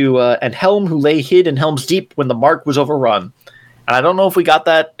and Helm, who lay hid in Helm's Deep when the Mark was overrun. And I don't know if we got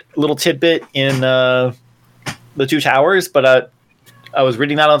that little tidbit in the Two Towers, but I was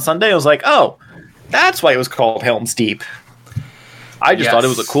reading that on Sunday. I was like, oh, that's why it was called Helm's Deep. I just thought it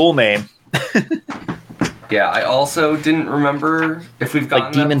was a cool name. Yeah, I also didn't remember if we've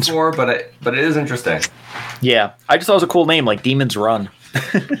gotten that before, but it is interesting. Yeah, I just thought it was a cool name, like Demon's Run.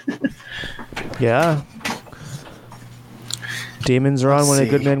 Yeah. Demons run when a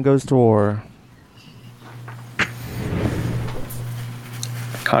good man goes to war.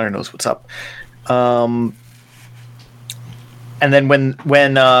 Connor knows what's up. And then when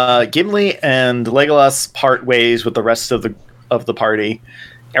Gimli and Legolas part ways with the rest of the party,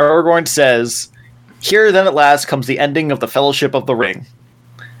 Aragorn says, "Here then at last comes the ending of the Fellowship of the Ring."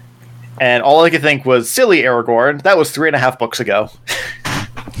 And all I could think was, silly Aragorn, that was 3.5 books ago.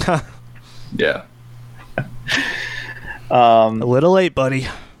 Yeah. A little late, buddy.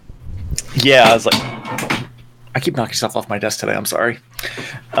 Yeah, I was like, I keep knocking stuff off my desk today, I'm sorry.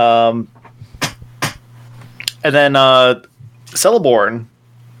 And then Celeborn,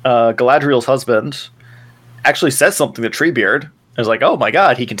 Galadriel's husband, actually says something to Treebeard. I was like, oh my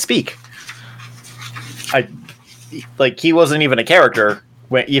god, he can speak. He wasn't even a character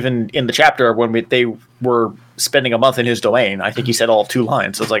even in the chapter when they were spending a month in his domain. I think he said all 2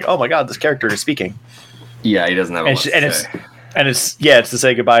 lines. So I was like, oh my god, this character is speaking. Yeah, he doesn't have a lot to say. It's to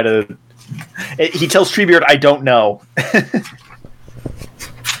say goodbye to... He tells Treebeard, I don't know.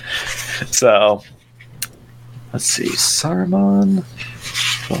 So, let's see. Saruman.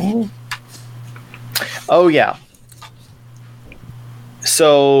 Oh, yeah.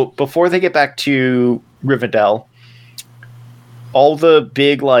 So, before they get back to Rivendell, all the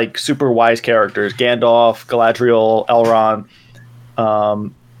big like super wise characters, Gandalf, Galadriel,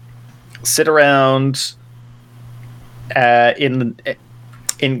 Elrond, sit around in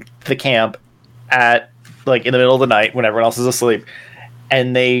the camp at like in the middle of the night when everyone else is asleep,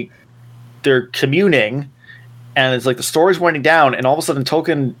 and they're communing, and it's like the story's winding down, and all of a sudden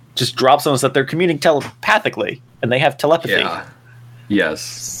Tolkien just drops on us that they're communing telepathically, and they have telepathy. Yeah.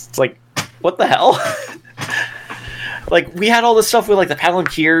 Yes. It's like, what the hell? Like, we had all this stuff with like the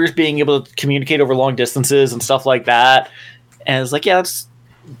Palantirs being able to communicate over long distances and stuff like that, and it's like, yeah, that's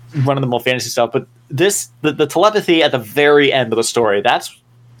run-of-the-mill fantasy stuff, but the telepathy at the very end of the story, that's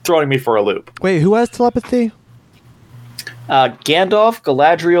throwing me for a loop. Wait, who has telepathy? Gandalf,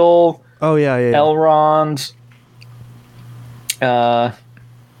 Galadriel. Oh yeah. Elrond. I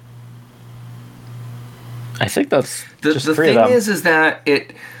think that's the thing is that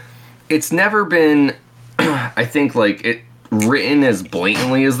it's never been I think like it written as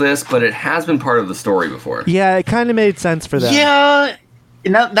blatantly as this, but it has been part of the story before. Yeah, it kind of made sense for them. Yeah.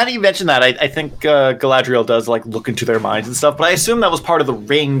 Now that you mention that, I think Galadriel does like look into their minds and stuff, but I assume that was part of the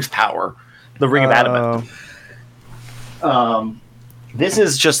ring's power, the ring of adamant. This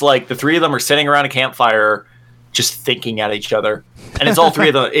is just like the three of them are sitting around a campfire, just thinking at each other, and it's all three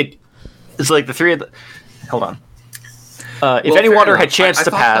of them. It's like the three of them. Hold on. If any wanderer had chanced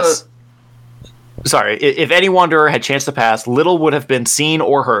to pass. Sorry, if any wanderer had chanced to pass, little would have been seen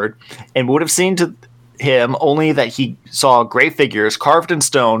or heard, and would have seen to him only that he saw gray figures carved in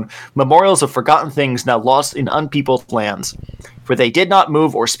stone, memorials of forgotten things now lost in unpeopled lands. For they did not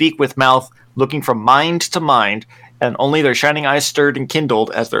move or speak with mouth, looking from mind to mind, and only their shining eyes stirred and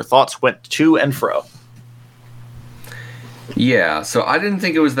kindled as their thoughts went to and fro. Yeah, so I didn't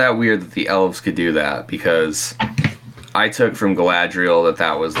think it was that weird that the elves could do that, because I took from Galadriel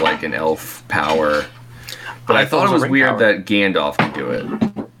that was like an elf power. But I thought it was weird that Gandalf could do it.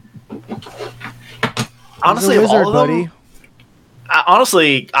 Honestly, He's a wizard, all of them, buddy.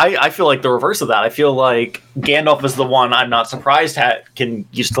 Honestly, I feel like the reverse of that. I feel like Gandalf is the one I'm not surprised can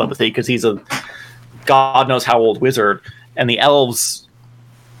use telepathy, because he's a God knows how old wizard, and the elves,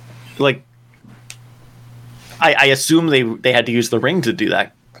 like, I assume they had to use the ring to do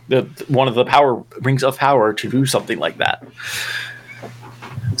that. One of the power rings of power to do something like that.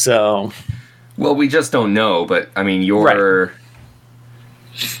 So, well, we just don't know. But I mean, right.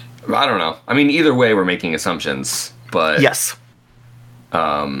 I don't know. I mean, either way, we're making assumptions. But yes.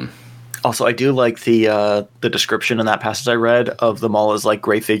 Also, I do like the description in that passage I read of them all as like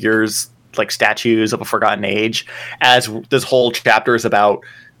gray figures, like statues of a forgotten age. As this whole chapter is about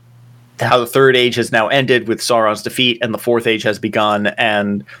how the Third Age has now ended with Sauron's defeat, and the Fourth Age has begun,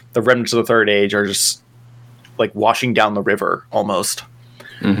 and the remnants of the Third Age are just like washing down the river almost.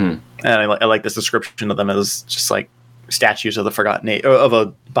 Mm-hmm. And I like this description of them as just like statues of the forgotten age, of a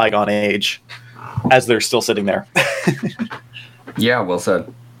bygone age, as they're still sitting there. Yeah, well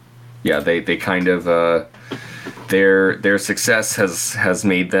said. Yeah, they kind of their success has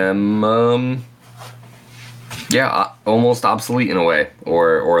made them almost obsolete in a way,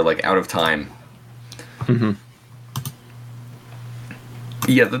 or like out of time. Mm-hmm.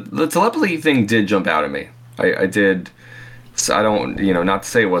 Yeah, the telepathy thing did jump out at me. I did. So I don't, not to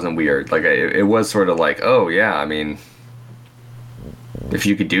say it wasn't weird. Like it was sort of like, oh yeah, I mean, if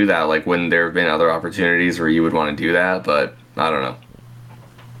you could do that, like wouldn't there have been other opportunities where you would want to do that? But I don't know.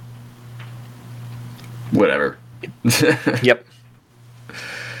 Whatever. Yep.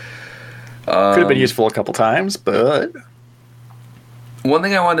 Could have been useful a couple times, but one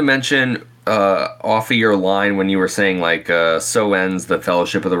thing I wanted to mention off of your line when you were saying like so ends the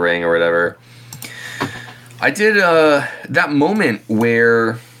Fellowship of the Ring or whatever. I did that moment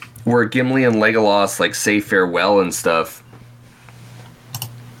where Gimli and Legolas like say farewell and stuff.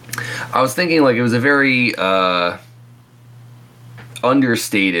 I was thinking like it was a very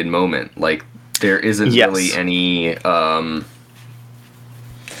understated moment. Like there isn't really any there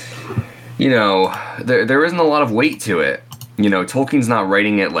isn't a lot of weight to it. Tolkien's not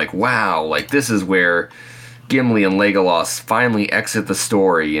writing it like, wow, like this is where Gimli and Legolas finally exit the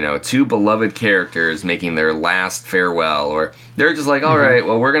story, two beloved characters making their last farewell, or they're just like, all right,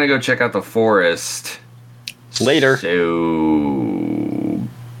 well, we're going to go check out the forest. Later. So,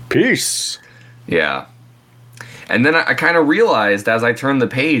 peace. Yeah. And then I kind of realized as I turned the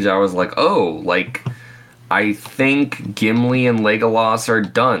page, I was like, oh, like, I think Gimli and Legolas are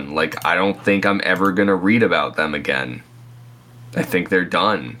done. Like, I don't think I'm ever going to read about them again. I think they're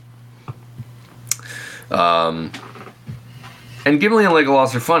done. And Gimli and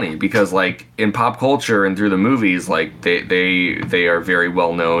Legolas are funny because, like, in pop culture and through the movies, like, they are very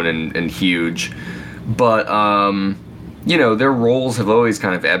well known and huge. But their roles have always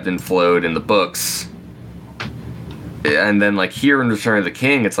kind of ebbed and flowed in the books. And then, like, here in Return of the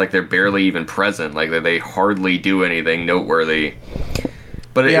King, it's like they're barely even present. Like, they hardly do anything noteworthy.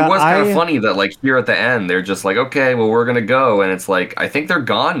 But it was kind of funny that, like, here at the end, they're just like, okay, well, we're going to go. And it's like, I think they're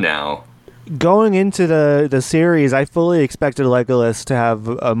gone now. Going into the series, I fully expected Legolas to have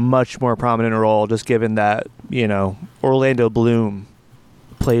a much more prominent role, just given that, Orlando Bloom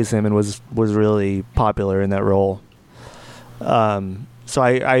plays him and was really popular in that role. So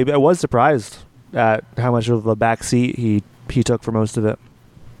I was surprised at how much of a back seat he took for most of it.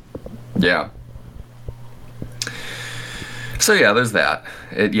 Yeah. So yeah, there's that.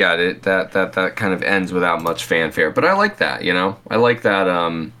 That kind of ends without much fanfare, but I like that. I like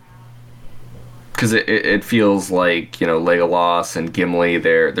that because it feels like Legolas and Gimli,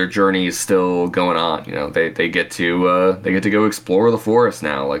 their journey is still going on. They get to go explore the forest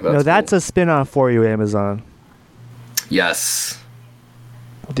now. Like that's cool. A spin-off for you, Amazon. Yes.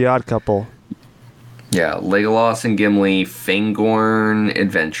 The Odd Couple. Yeah, Legolas and Gimli, Fangorn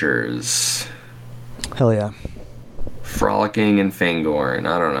Adventures. Hell yeah. Frolicking in Fangorn.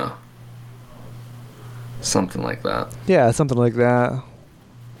 I don't know. Something like that. Yeah, something like that.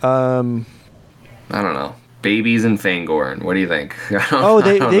 I don't know. Babies in Fangorn. What do you think?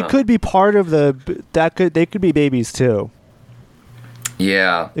 They could be part of they could be babies too.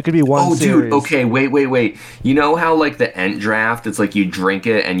 Yeah. It could be one series. Oh, dude. Okay, wait. You know how, like, the Ent draft, it's like you drink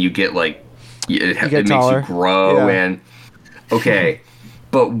it and you get, like, it makes taller. You grow and... Okay.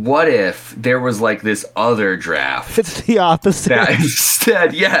 But what if there was, like, this other draft? It's the opposite.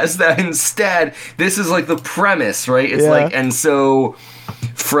 That instead, this is, like, the premise, right? It's like, and so...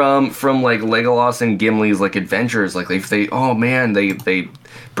 From like Legolas and Gimli's like adventures, like they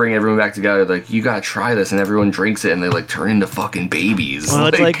bring everyone back together, like, you gotta try this, and everyone drinks it and they like turn into fucking babies. Well,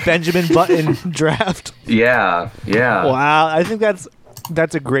 it's like Benjamin Button draft. Yeah. Wow, I think that's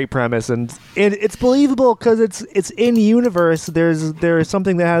a great premise, and it's believable because it's in universe. There's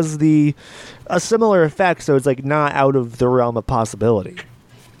something that has a similar effect, so it's like not out of the realm of possibility.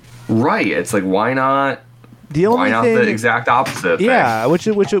 Right. It's like, why not? Why not the exact opposite thing? Yeah, which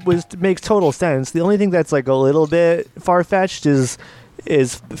makes total sense. The only thing that's like a little bit far-fetched is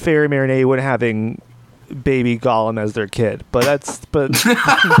Faramir and Eowyn having baby Gollum as their kid. But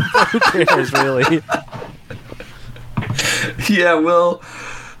who cares, really? Yeah, well,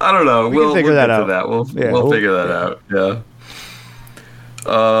 I don't know. We'll figure that out. We'll figure that out.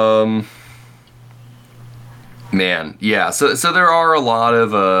 Yeah. Man, yeah. So there are a lot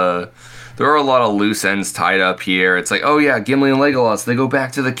of loose ends tied up here. It's like, oh yeah, Gimli and Legolas, they go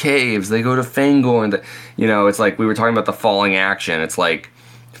back to the caves, they go to Fangorn. It's like we were talking about the falling action. It's like,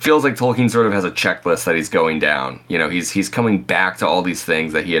 it feels like Tolkien sort of has a checklist that he's going down. He's coming back to all these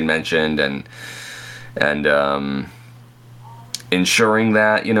things that he had mentioned and ensuring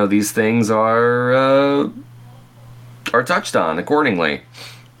that these things are touched on accordingly.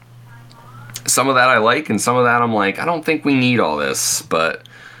 Some of that I like, and some of that I'm like, I don't think we need all this, but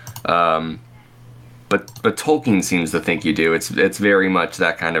Tolkien seems to think you do. It's very much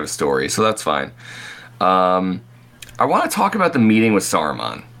that kind of a story, so that's fine. I want to talk about the meeting with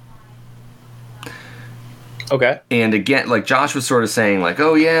Saruman. Okay. And again, like Josh was sort of saying, like,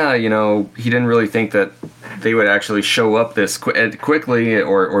 oh yeah, he didn't really think that they would actually show up this quickly,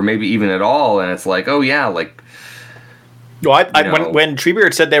 or maybe even at all. And it's like, oh yeah, like. Well, when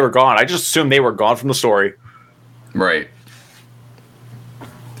Treebeard said they were gone, I just assumed they were gone from the story. Right.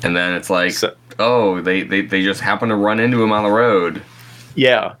 And then it's like, they just happen to run into him on the road.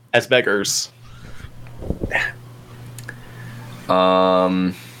 Yeah, as beggars.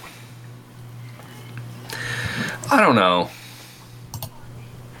 I don't know.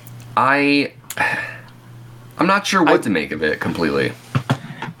 I'm not sure what to make of it completely.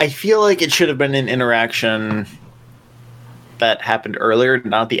 I feel like it should have been an interaction that happened earlier,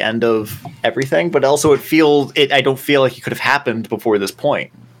 not the end of everything, but also I don't feel like it could have happened before this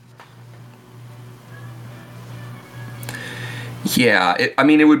point. Yeah, it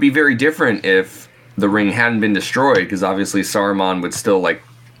would be very different if the ring hadn't been destroyed, because obviously Saruman would still, like,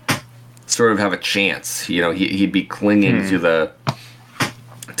 sort of have a chance. He'd be clinging to the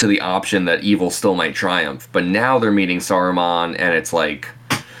option that evil still might triumph. But now they're meeting Saruman, and it's like,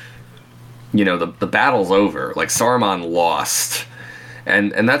 the battle's over. Like, Saruman lost.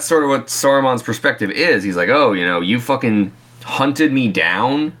 And that's sort of what Saruman's perspective is. He's like, oh, you fucking hunted me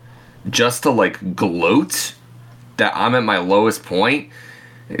down just to, like, gloat that I'm at my lowest point.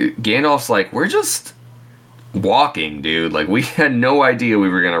 Gandalf's like, we're just walking, dude. Like, we had no idea we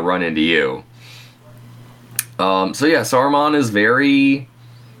were going to run into you. So yeah, Saruman is very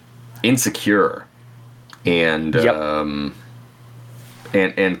insecure. and Yep.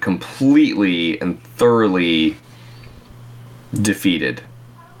 And completely and thoroughly defeated.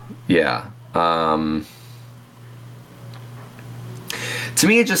 Yeah. To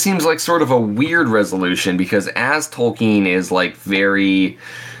me, it just seems like sort of a weird resolution, because as Tolkien is like very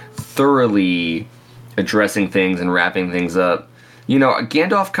thoroughly addressing things and wrapping things up, you know,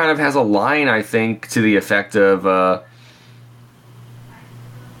 Gandalf kind of has a line, I think, to the effect of,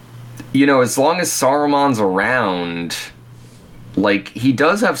 you know, as long as Saruman's around, like, he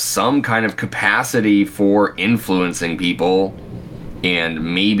does have some kind of capacity for influencing people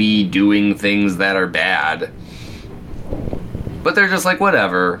and maybe doing things that are bad. But they're just like,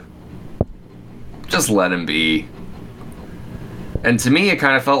 whatever. Just let him be. And to me, it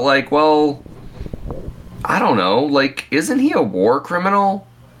kind of felt like, well, I don't know, like, isn't he a war criminal?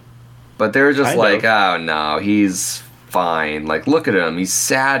 But they're just like, oh, no, he's fine. Like, look at him. He's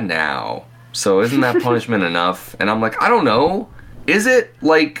sad now. So isn't that punishment enough? And I'm like, I don't know. Is it?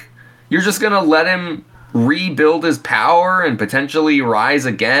 Like, you're just going to let him rebuild his power and potentially rise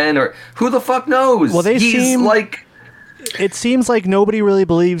again? Or who the fuck knows? Well, he's seem like... It seems like nobody really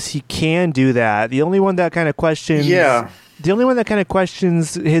believes he can do that. The only one that kind of questions... Yeah. The only one that kind of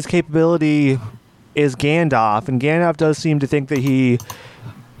questions his capability is Gandalf, and Gandalf does seem to think that he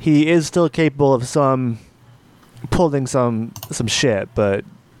is still capable of pulling some shit, but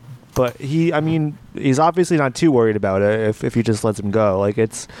he, I mean, he's obviously not too worried about it if he just lets him go. Like,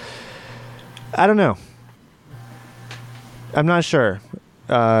 it's, I don't know. I'm not sure.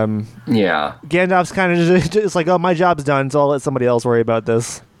 Yeah. Gandalf's kind of just like, oh, my job's done, so I'll let somebody else worry about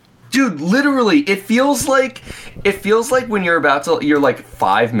this. Dude, literally, it feels like when you're like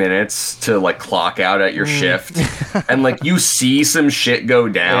 5 minutes to like clock out at your shift, and like you see some shit go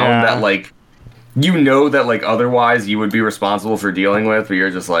down that like, you know, that like otherwise you would be responsible for dealing with, but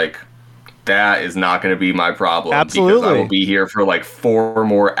you're just like, that is not going to be my problem. Absolutely. Because I will be here for like 4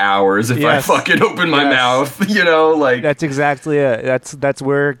 more hours if I fucking open my mouth, you know, like. That's exactly it. That's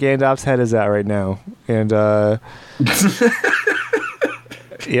where Gandalf's head is at right now. And,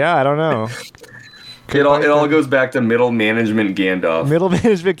 yeah, I don't know. It all goes back to middle management Gandalf. Middle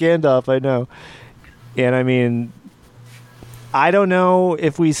management Gandalf, I know. And I mean, I don't know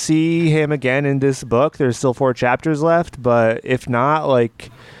if we see him again in this book. There's still 4 chapters left, but if not, like,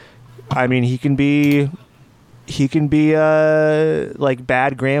 I mean, he can be like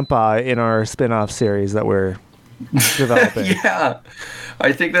bad grandpa in our spin-off series that we're developing. Yeah.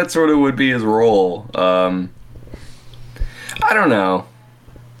 I think that sort of would be his role. I don't know.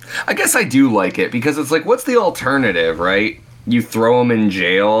 I guess I do like it, because it's like, what's the alternative, right? You throw him in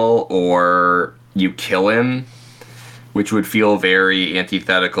jail or you kill him, which would feel very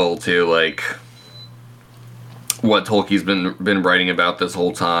antithetical to like what Tolkien's been writing about this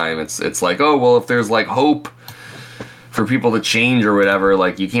whole time. It's like, oh, well, if there's like hope for people to change or whatever,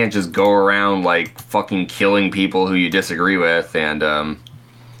 like, you can't just go around like fucking killing people who you disagree with. And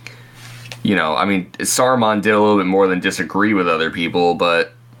you know, I mean, Saruman did a little bit more than disagree with other people,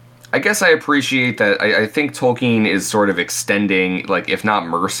 but I guess I appreciate that. I think Tolkien is sort of extending, like, if not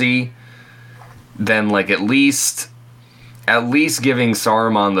mercy, then like at least giving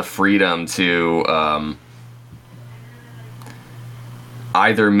Saruman the freedom to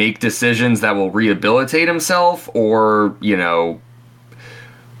either make decisions that will rehabilitate himself, or, you know,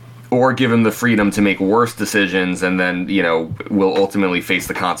 or give him the freedom to make worse decisions, and then, you know, will ultimately face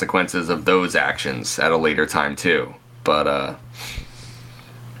the consequences of those actions at a later time too. But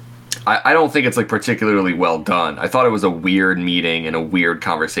I don't think it's like particularly well done. I thought it was a weird meeting and a weird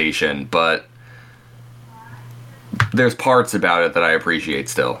conversation, but there's parts about it that I appreciate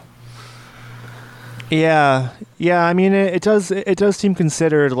still. Yeah. I mean, it does seem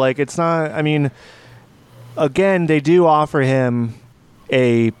considered. Like, it's not. I mean, again, they do offer him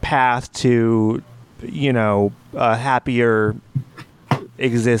a path to, you know, a happier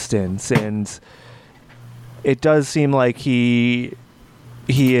existence, and it does seem like he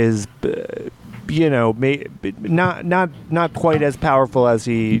is, you know, not quite as powerful as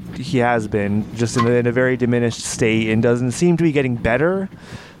he has been, just in a very diminished state, and doesn't seem to be getting better.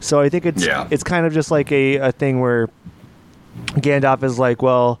 So I think it's kind of just like a thing where Gandalf is like,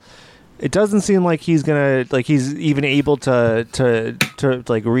 well, it doesn't seem like he's gonna, like, he's even able to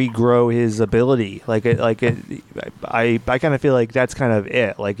like regrow his ability. I kind of feel like that's kind of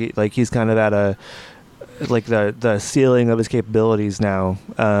it. Like he's kind of at a, like, the ceiling of his capabilities now,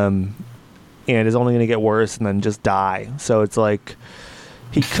 and is only going to get worse and then just die. So it's like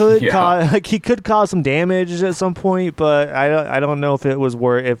he could cause some damage at some point, but I don't know if it was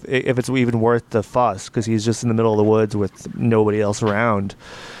if it's even worth the fuss, because he's just in the middle of the woods with nobody else around.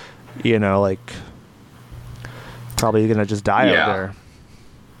 You know, like, probably going to just die out there.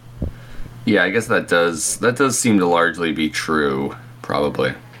 Yeah, I guess that does seem to largely be true,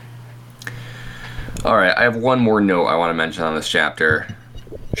 probably. All right, I have one more note I want to mention on this chapter.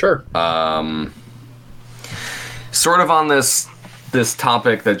 Sure. Sort of on this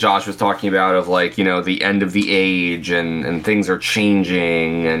topic that Josh was talking about of, like, you know, the end of the age and things are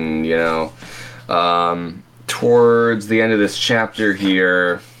changing, and, you know, towards the end of this chapter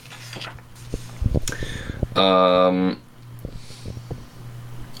here,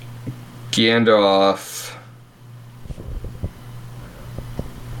 Gandalf,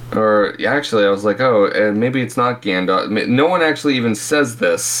 or actually I was like, oh, maybe it's not Gandalf. No one actually even says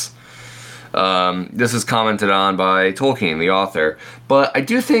this. This is commented on by Tolkien, the author. But I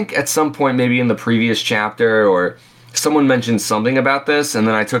do think at some point, maybe in the previous chapter, or someone mentioned something about this, and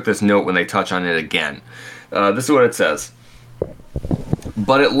then I took this note when they touch on it again. This is what it says.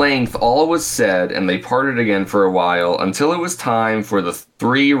 But at length all was said, and they parted again for a while, until it was time for the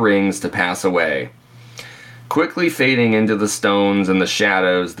 3 rings to pass away. Quickly fading into the stones and the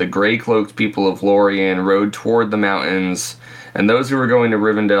shadows, the grey-cloaked people of Lorien rode toward the mountains, and those who were going to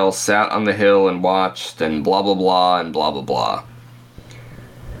Rivendell sat on the hill and watched, and blah blah blah, and blah blah blah.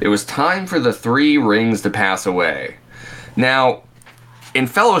 It was time for the 3 rings to pass away. Now, in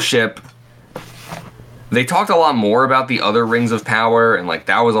Fellowship, they talked a lot more about the other rings of power, and, like,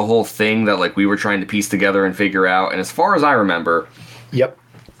 that was a whole thing that, like, we were trying to piece together and figure out. And as far as I remember, yep,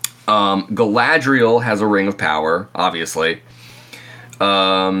 Galadriel has a ring of power, obviously.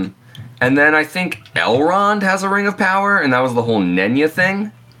 And then I think Elrond has a ring of power, and that was the whole Nenya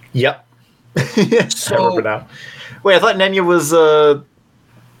thing. Yep. So, I remember now. Wait, I thought Nenya was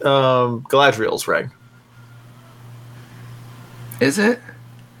Galadriel's ring. Is it?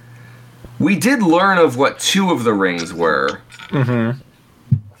 We did learn of what 2 of the rings were. Mm-hmm.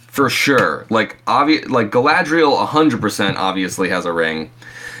 For sure. Like Galadriel 100% obviously has a ring.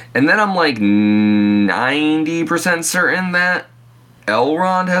 And then I'm like 90% certain that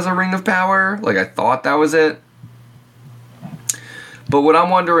Elrond has a ring of power. Like, I thought that was it. But what I'm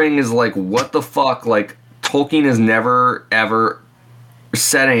wondering is, like, what the fuck? Like, Tolkien has never, ever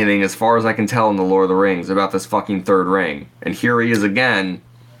said anything, as far as I can tell, in The Lord of the Rings about this fucking 3rd ring. And here he is again.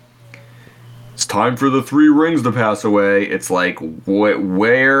 It's time for the 3 rings to pass away. It's like,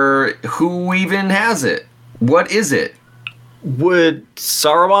 where, who even has it? What is it? Would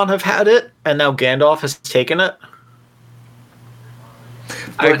Saruman have had it, and now Gandalf has taken it?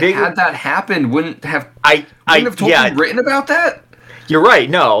 But had that happened, wouldn't have Tolkien written about that? You're right.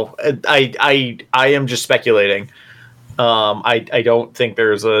 No, I am just speculating. I don't think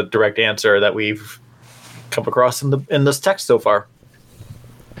there's a direct answer that we've come across in this text so far.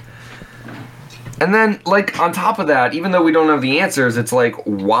 And then, like, on top of that, even though we don't have the answers, it's like,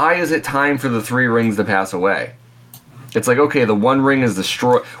 why is it time for the 3 rings to pass away? It's like, okay, the 1 ring is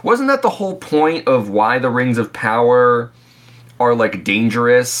destroyed. Wasn't that the whole point of why the rings of power are, like,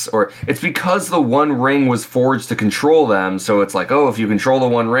 dangerous? Or it's because the 1 ring was forged to control them, so it's like, oh, if you control the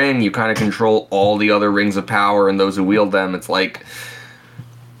 1 ring, you kind of control all the other rings of power and those who wield them. It's like,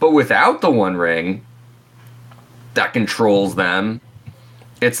 but without the 1 ring that controls them,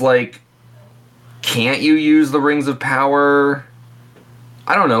 it's like, can't you use the rings of power?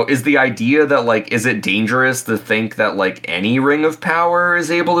 I don't know. Is the idea that, like, is it dangerous to think that, like, any ring of power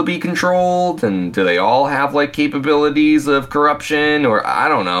is able to be controlled? And do they all have, like, capabilities of corruption? Or I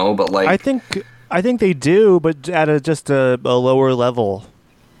don't know, but, like, I think they do, but at just a lower level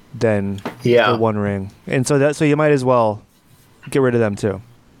than the 1 ring. And so you might as well get rid of them too.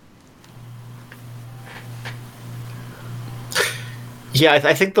 Yeah,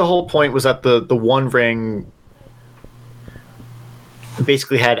 I think the whole point was that the 1 ring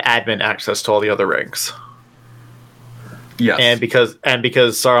basically had admin access to all the other rings. Yes. And because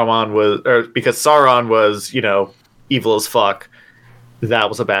Sauron was, you know, evil as fuck, that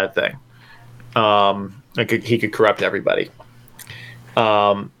was a bad thing. He could corrupt everybody.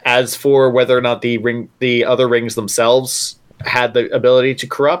 As for whether or not the other rings themselves had the ability to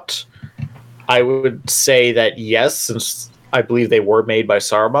corrupt, I would say that yes, since I believe they were made by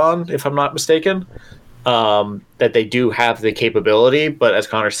Saruman, if I'm not mistaken. That they do have the capability, but as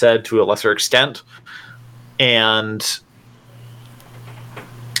Connor said, to a lesser extent. And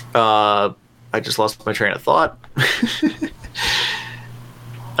I just lost my train of thought.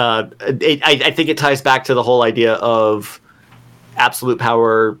 I think it ties back to the whole idea of absolute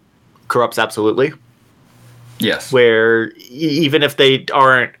power corrupts absolutely. Yes. Where even if they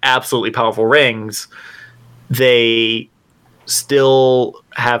aren't absolutely powerful rings, they still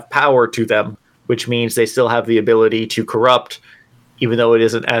have power to them, which means they still have the ability to corrupt, even though it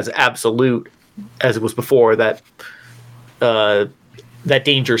isn't as absolute as it was before, that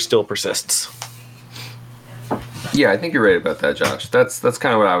danger still persists. Yeah, I think you're right about that, Josh. That's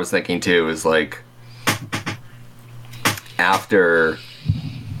kind of what I was thinking too. Is like after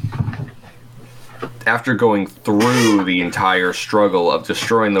going through the entire struggle of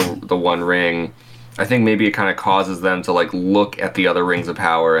destroying the One Ring, I think maybe it kind of causes them to like look at the other rings of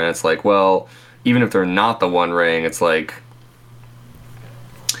power, and it's like, well, even if they're not the One Ring, it's like,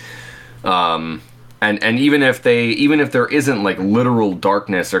 and even if there isn't like literal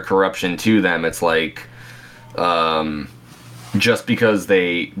darkness or corruption to them, it's like, just because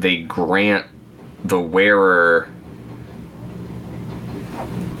they grant the wearer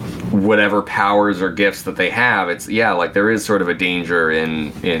whatever powers or gifts that they have, it's like there is sort of a danger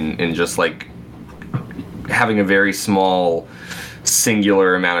in just like having a very small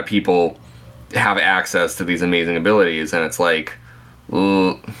singular amount of people have access to these amazing abilities, and it's like,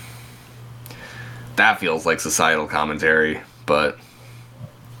 that feels like societal commentary. But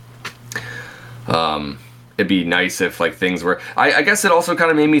it'd be nice if like things were, I guess it also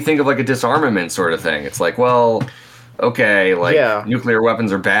kind of made me think of like a disarmament sort of thing. It's like, well, okay, like nuclear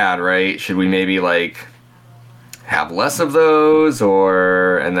weapons are bad, right? Should we maybe like have less of those, .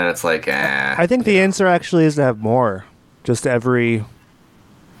 And then it's like, I think the answer actually is to have more. Just every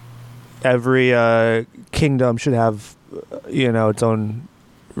kingdom should have, its own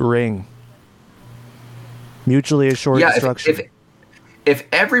ring. Mutually assured destruction. If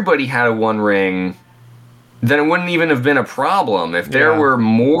everybody had a One Ring, then it wouldn't even have been a problem. If there were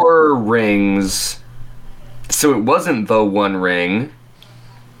more rings, so it wasn't the One Ring,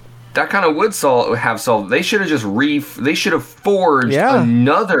 that kind of would have solved. They should have just they should have forged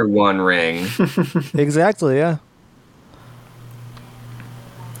another One Ring. Exactly, yeah.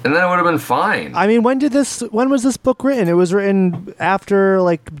 And then it would have been fine. I mean, when was this book written? It was written after,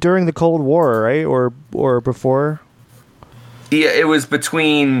 like, during the Cold War, right? Or before? Yeah, it was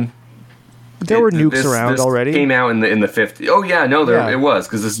between. There were nukes around already. Came out in the 50s. Oh yeah, no, it was,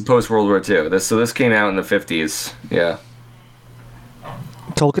 because this is post World War II. This came out in the 50s. Yeah.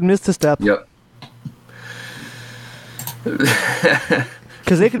 Tolkien missed a step. Yep.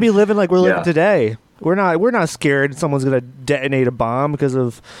 Because they could be living like we're living today. We're not scared someone's gonna detonate a bomb because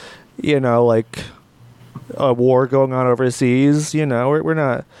of, like a war going on overseas. We're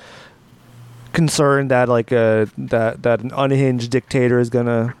not concerned that like that an unhinged dictator is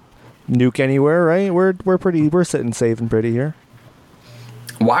gonna nuke anywhere, right? We're sitting safe and pretty here.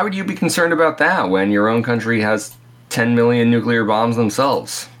 Why would you be concerned about that when your own country has 10 million nuclear bombs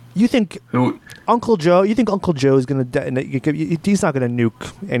themselves? You think Uncle Joe is gonna detonate? He's not gonna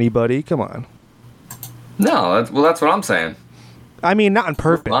nuke anybody. Come on. No, that's what I'm saying. I mean, not on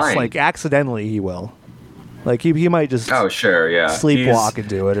purpose. Like, accidentally he will. Like, he might just sleepwalk and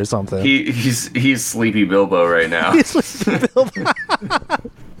do it or something. He's Sleepy Bilbo right now. He's Sleepy Bilbo.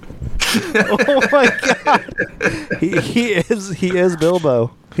 Oh my god. He is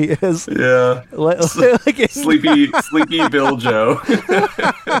Bilbo. He is. Yeah. Sleepy Biljo.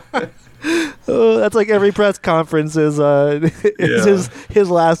 Oh, that's like every press conference is his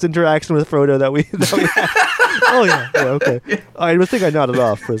last interaction with Frodo that we had. Oh yeah, okay. I think I nodded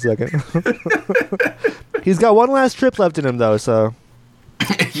off for a second. He's got one last trip left in him though, so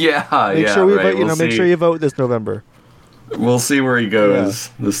make sure you vote this November. We'll see where he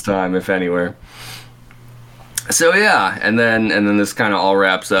goes this time, if anywhere. So and then this kind of all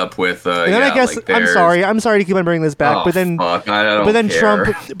wraps up with. And then I guess I'm sorry to keep on bringing this back, but then Trump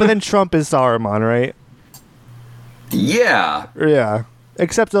is Saruman, right? Yeah. Yeah.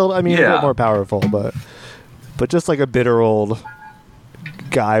 Except a bit more powerful, but just like a bitter old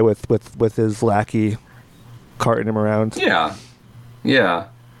guy with his lackey carting him around. Yeah. Yeah.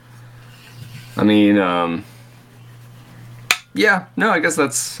 I mean, no, I guess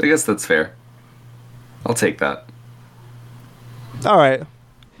that's fair. I'll take that. All right.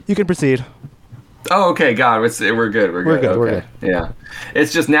 You can proceed. Oh, okay. God, we're good. We're good. Okay. Yeah.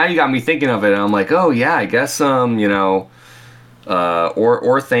 It's just now you got me thinking of it, and I'm like, oh, yeah, I guess, or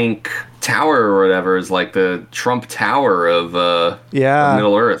think Tower or whatever is like the Trump Tower of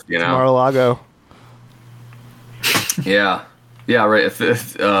Middle Earth, Mar-a-Lago. Yeah. Yeah, right.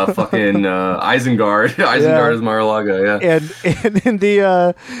 Fucking Isengard. Isengard is Mar-a-Lago. Yeah. And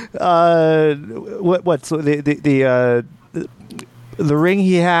the what's the ring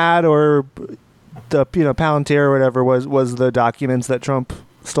he had, or the Palantir or whatever was the documents that Trump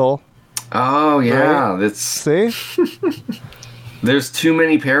stole. Oh yeah, right? See. There's too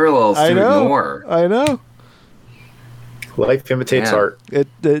many parallels to ignore. I know. Life imitates art.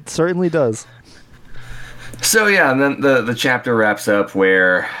 It certainly does. So and then the chapter wraps up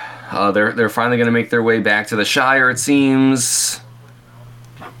where They're finally going to make their way back to the Shire, it seems.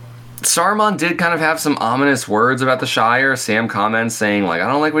 Saruman did kind of have some ominous words about the Shire. Sam comments saying, like, I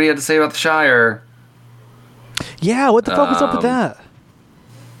don't like what he had to say about the Shire. Yeah, what the fuck is up with that?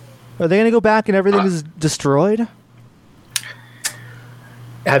 Are they going to go back and everything is destroyed?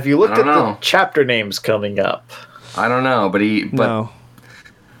 Have you looked at the chapter names coming up? I don't know,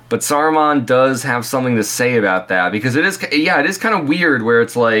 but Saruman does have something to say about that, because it is kind of weird where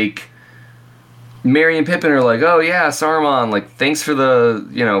it's like Merry and Pippin are like, oh yeah, Saruman, like, thanks for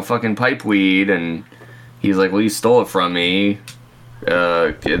the, fucking pipe weed, and he's like, well, you stole it from me.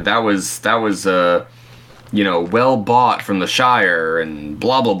 That was well bought from the Shire, and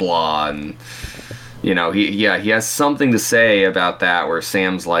blah blah blah, and he has something to say about that, where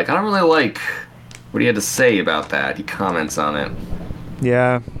Sam's like, I don't really like what he had to say about that. He comments on it.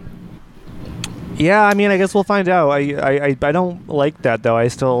 Yeah, I mean, I guess we'll find out. I don't like that, though. I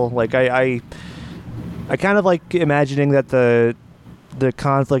still like I kind of like imagining that the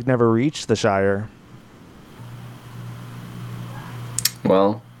conflict never reached the Shire.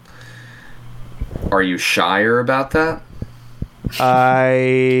 Well, are you shyer about that?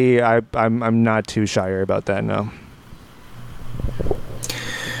 I'm not too shyer about that, no.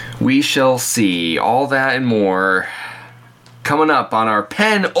 We shall see. All that and more coming up on our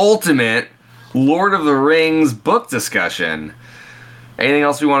penultimate Lord of the Rings book discussion. Anything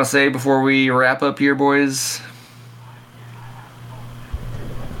else we want to say before we wrap up here, boys?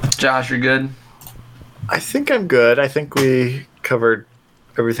 Josh, you're good? I think I'm good. I think we covered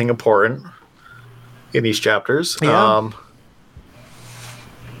everything important in these chapters. Yeah.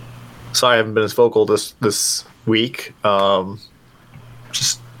 Sorry I haven't been as vocal this week.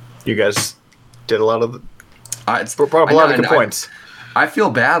 Just you guys did a lot of brought up a lot of good points. I feel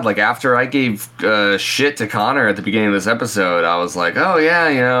bad. Like, after I gave shit to Connor at the beginning of this episode, I was like, oh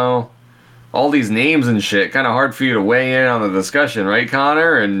yeah, all these names and shit. Kind of hard for you to weigh in on the discussion, right,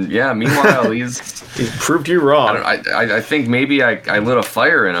 Connor? And yeah, meanwhile, he proved you wrong. I think maybe I lit a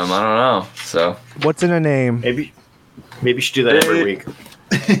fire in him. I don't know. So what's in a name? Maybe you should do that every week.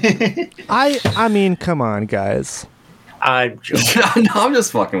 I mean, come on, guys. I'm joking. No, I'm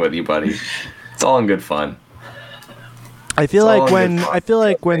just fucking with you, buddy. It's all in good fun. I feel like when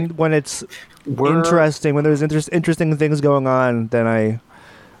it's interesting, when there's interesting things going on, then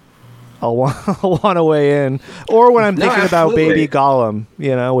I'll want to weigh in. Or when I'm thinking about baby Gollum,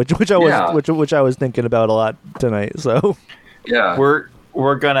 which I was thinking about a lot tonight. So yeah,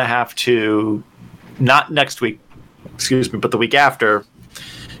 we're gonna have to, not next week, excuse me, but the week after,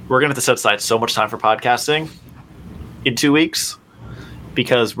 we're gonna have to set aside so much time for podcasting in 2 weeks,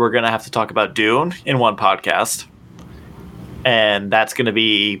 because we're gonna have to talk about Dune in one podcast. And that's going to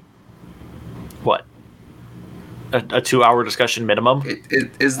be, what, a 2-hour discussion minimum? Is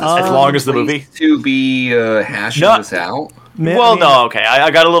this as long as the movie? To be hashing this out? No, okay.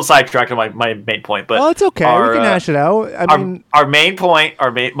 I got a little sidetracked on my main point. But it's okay. We can hash it out. Our main point,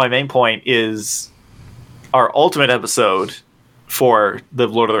 my main point is our ultimate episode for the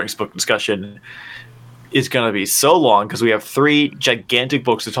Lord of the Rings book discussion is going to be so long, because we have 3 gigantic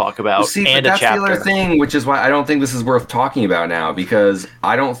books to talk about and a chapter. That's the other thing, which is why I don't think this is worth talking about now, because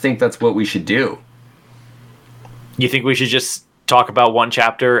I don't think that's what we should do. You think we should just talk about one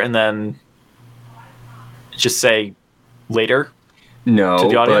chapter and then just say later? No, to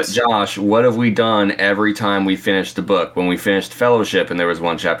the but Josh, what have we done every time we finished the book? When we finished Fellowship and there was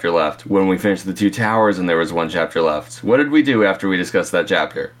one chapter left. When we finished The Two Towers and there was one chapter left. What did we do after we discussed that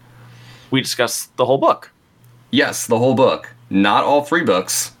chapter? We discussed the whole book. Yes, the whole book. Not all 3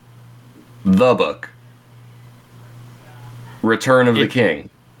 books. The book. Return of the King.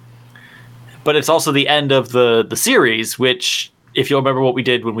 But it's also the end of the series, which, if you'll remember what we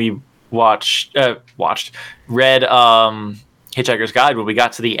did when we read Hitchhiker's Guide, when we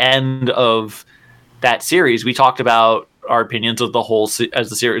got to the end of that series, we talked about our opinions of the whole as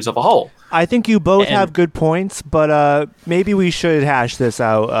the series of a whole. I think you both have good points, but maybe we should hash this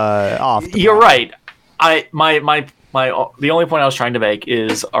out off. You're right. The only point I was trying to make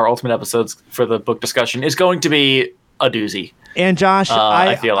is our ultimate episodes for the book discussion is going to be a doozy. And Josh,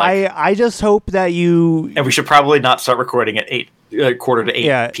 I feel like I just hope that you, and we should probably not start recording at 8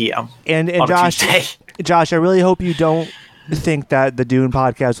 p.m. And on Josh, I really hope you don't think that the Dune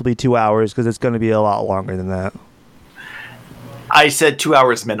podcast will be 2 hours, because it's going to be a lot longer than that. I said 2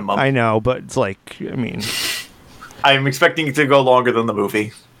 hours minimum. I know, but it's like, I mean, I'm expecting it to go longer than the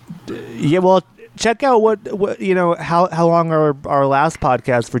movie. Yeah, well, check out what how long our last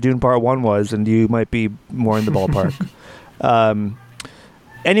podcast for Dune Part 1 was, and you might be more in the ballpark.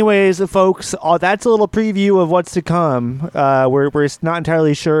 Anyways, folks, that's a little preview of what's to come. We're not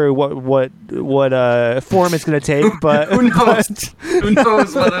entirely sure what form it's going to take, but who knows? Who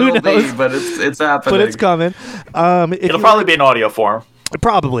knows what it'll be? But it's happening. But it's coming. It'll probably be in audio form.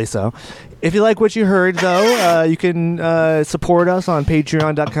 Probably so. If you like what you heard, though, you can support us on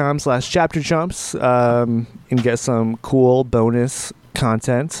patreon.com/chapterchumps and get some cool bonus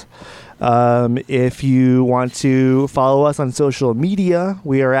content. If you want to follow us on social media,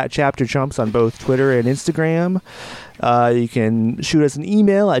 we are at Chapter Chumps on both Twitter and Instagram. You can shoot us an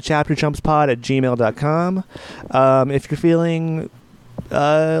email at chapterchumpspod@gmail.com. If you're feeling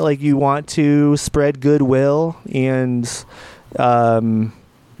like you want to spread goodwill and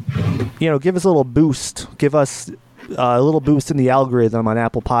give us a little boost, give us a little boost in the algorithm on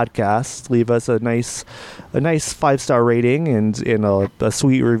Apple Podcasts, leave us a nice 5-star rating and a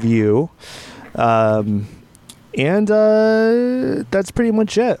sweet review. And that's pretty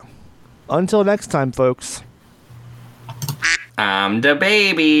much it. Until next time, folks. I'm the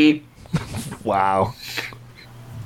baby. Wow.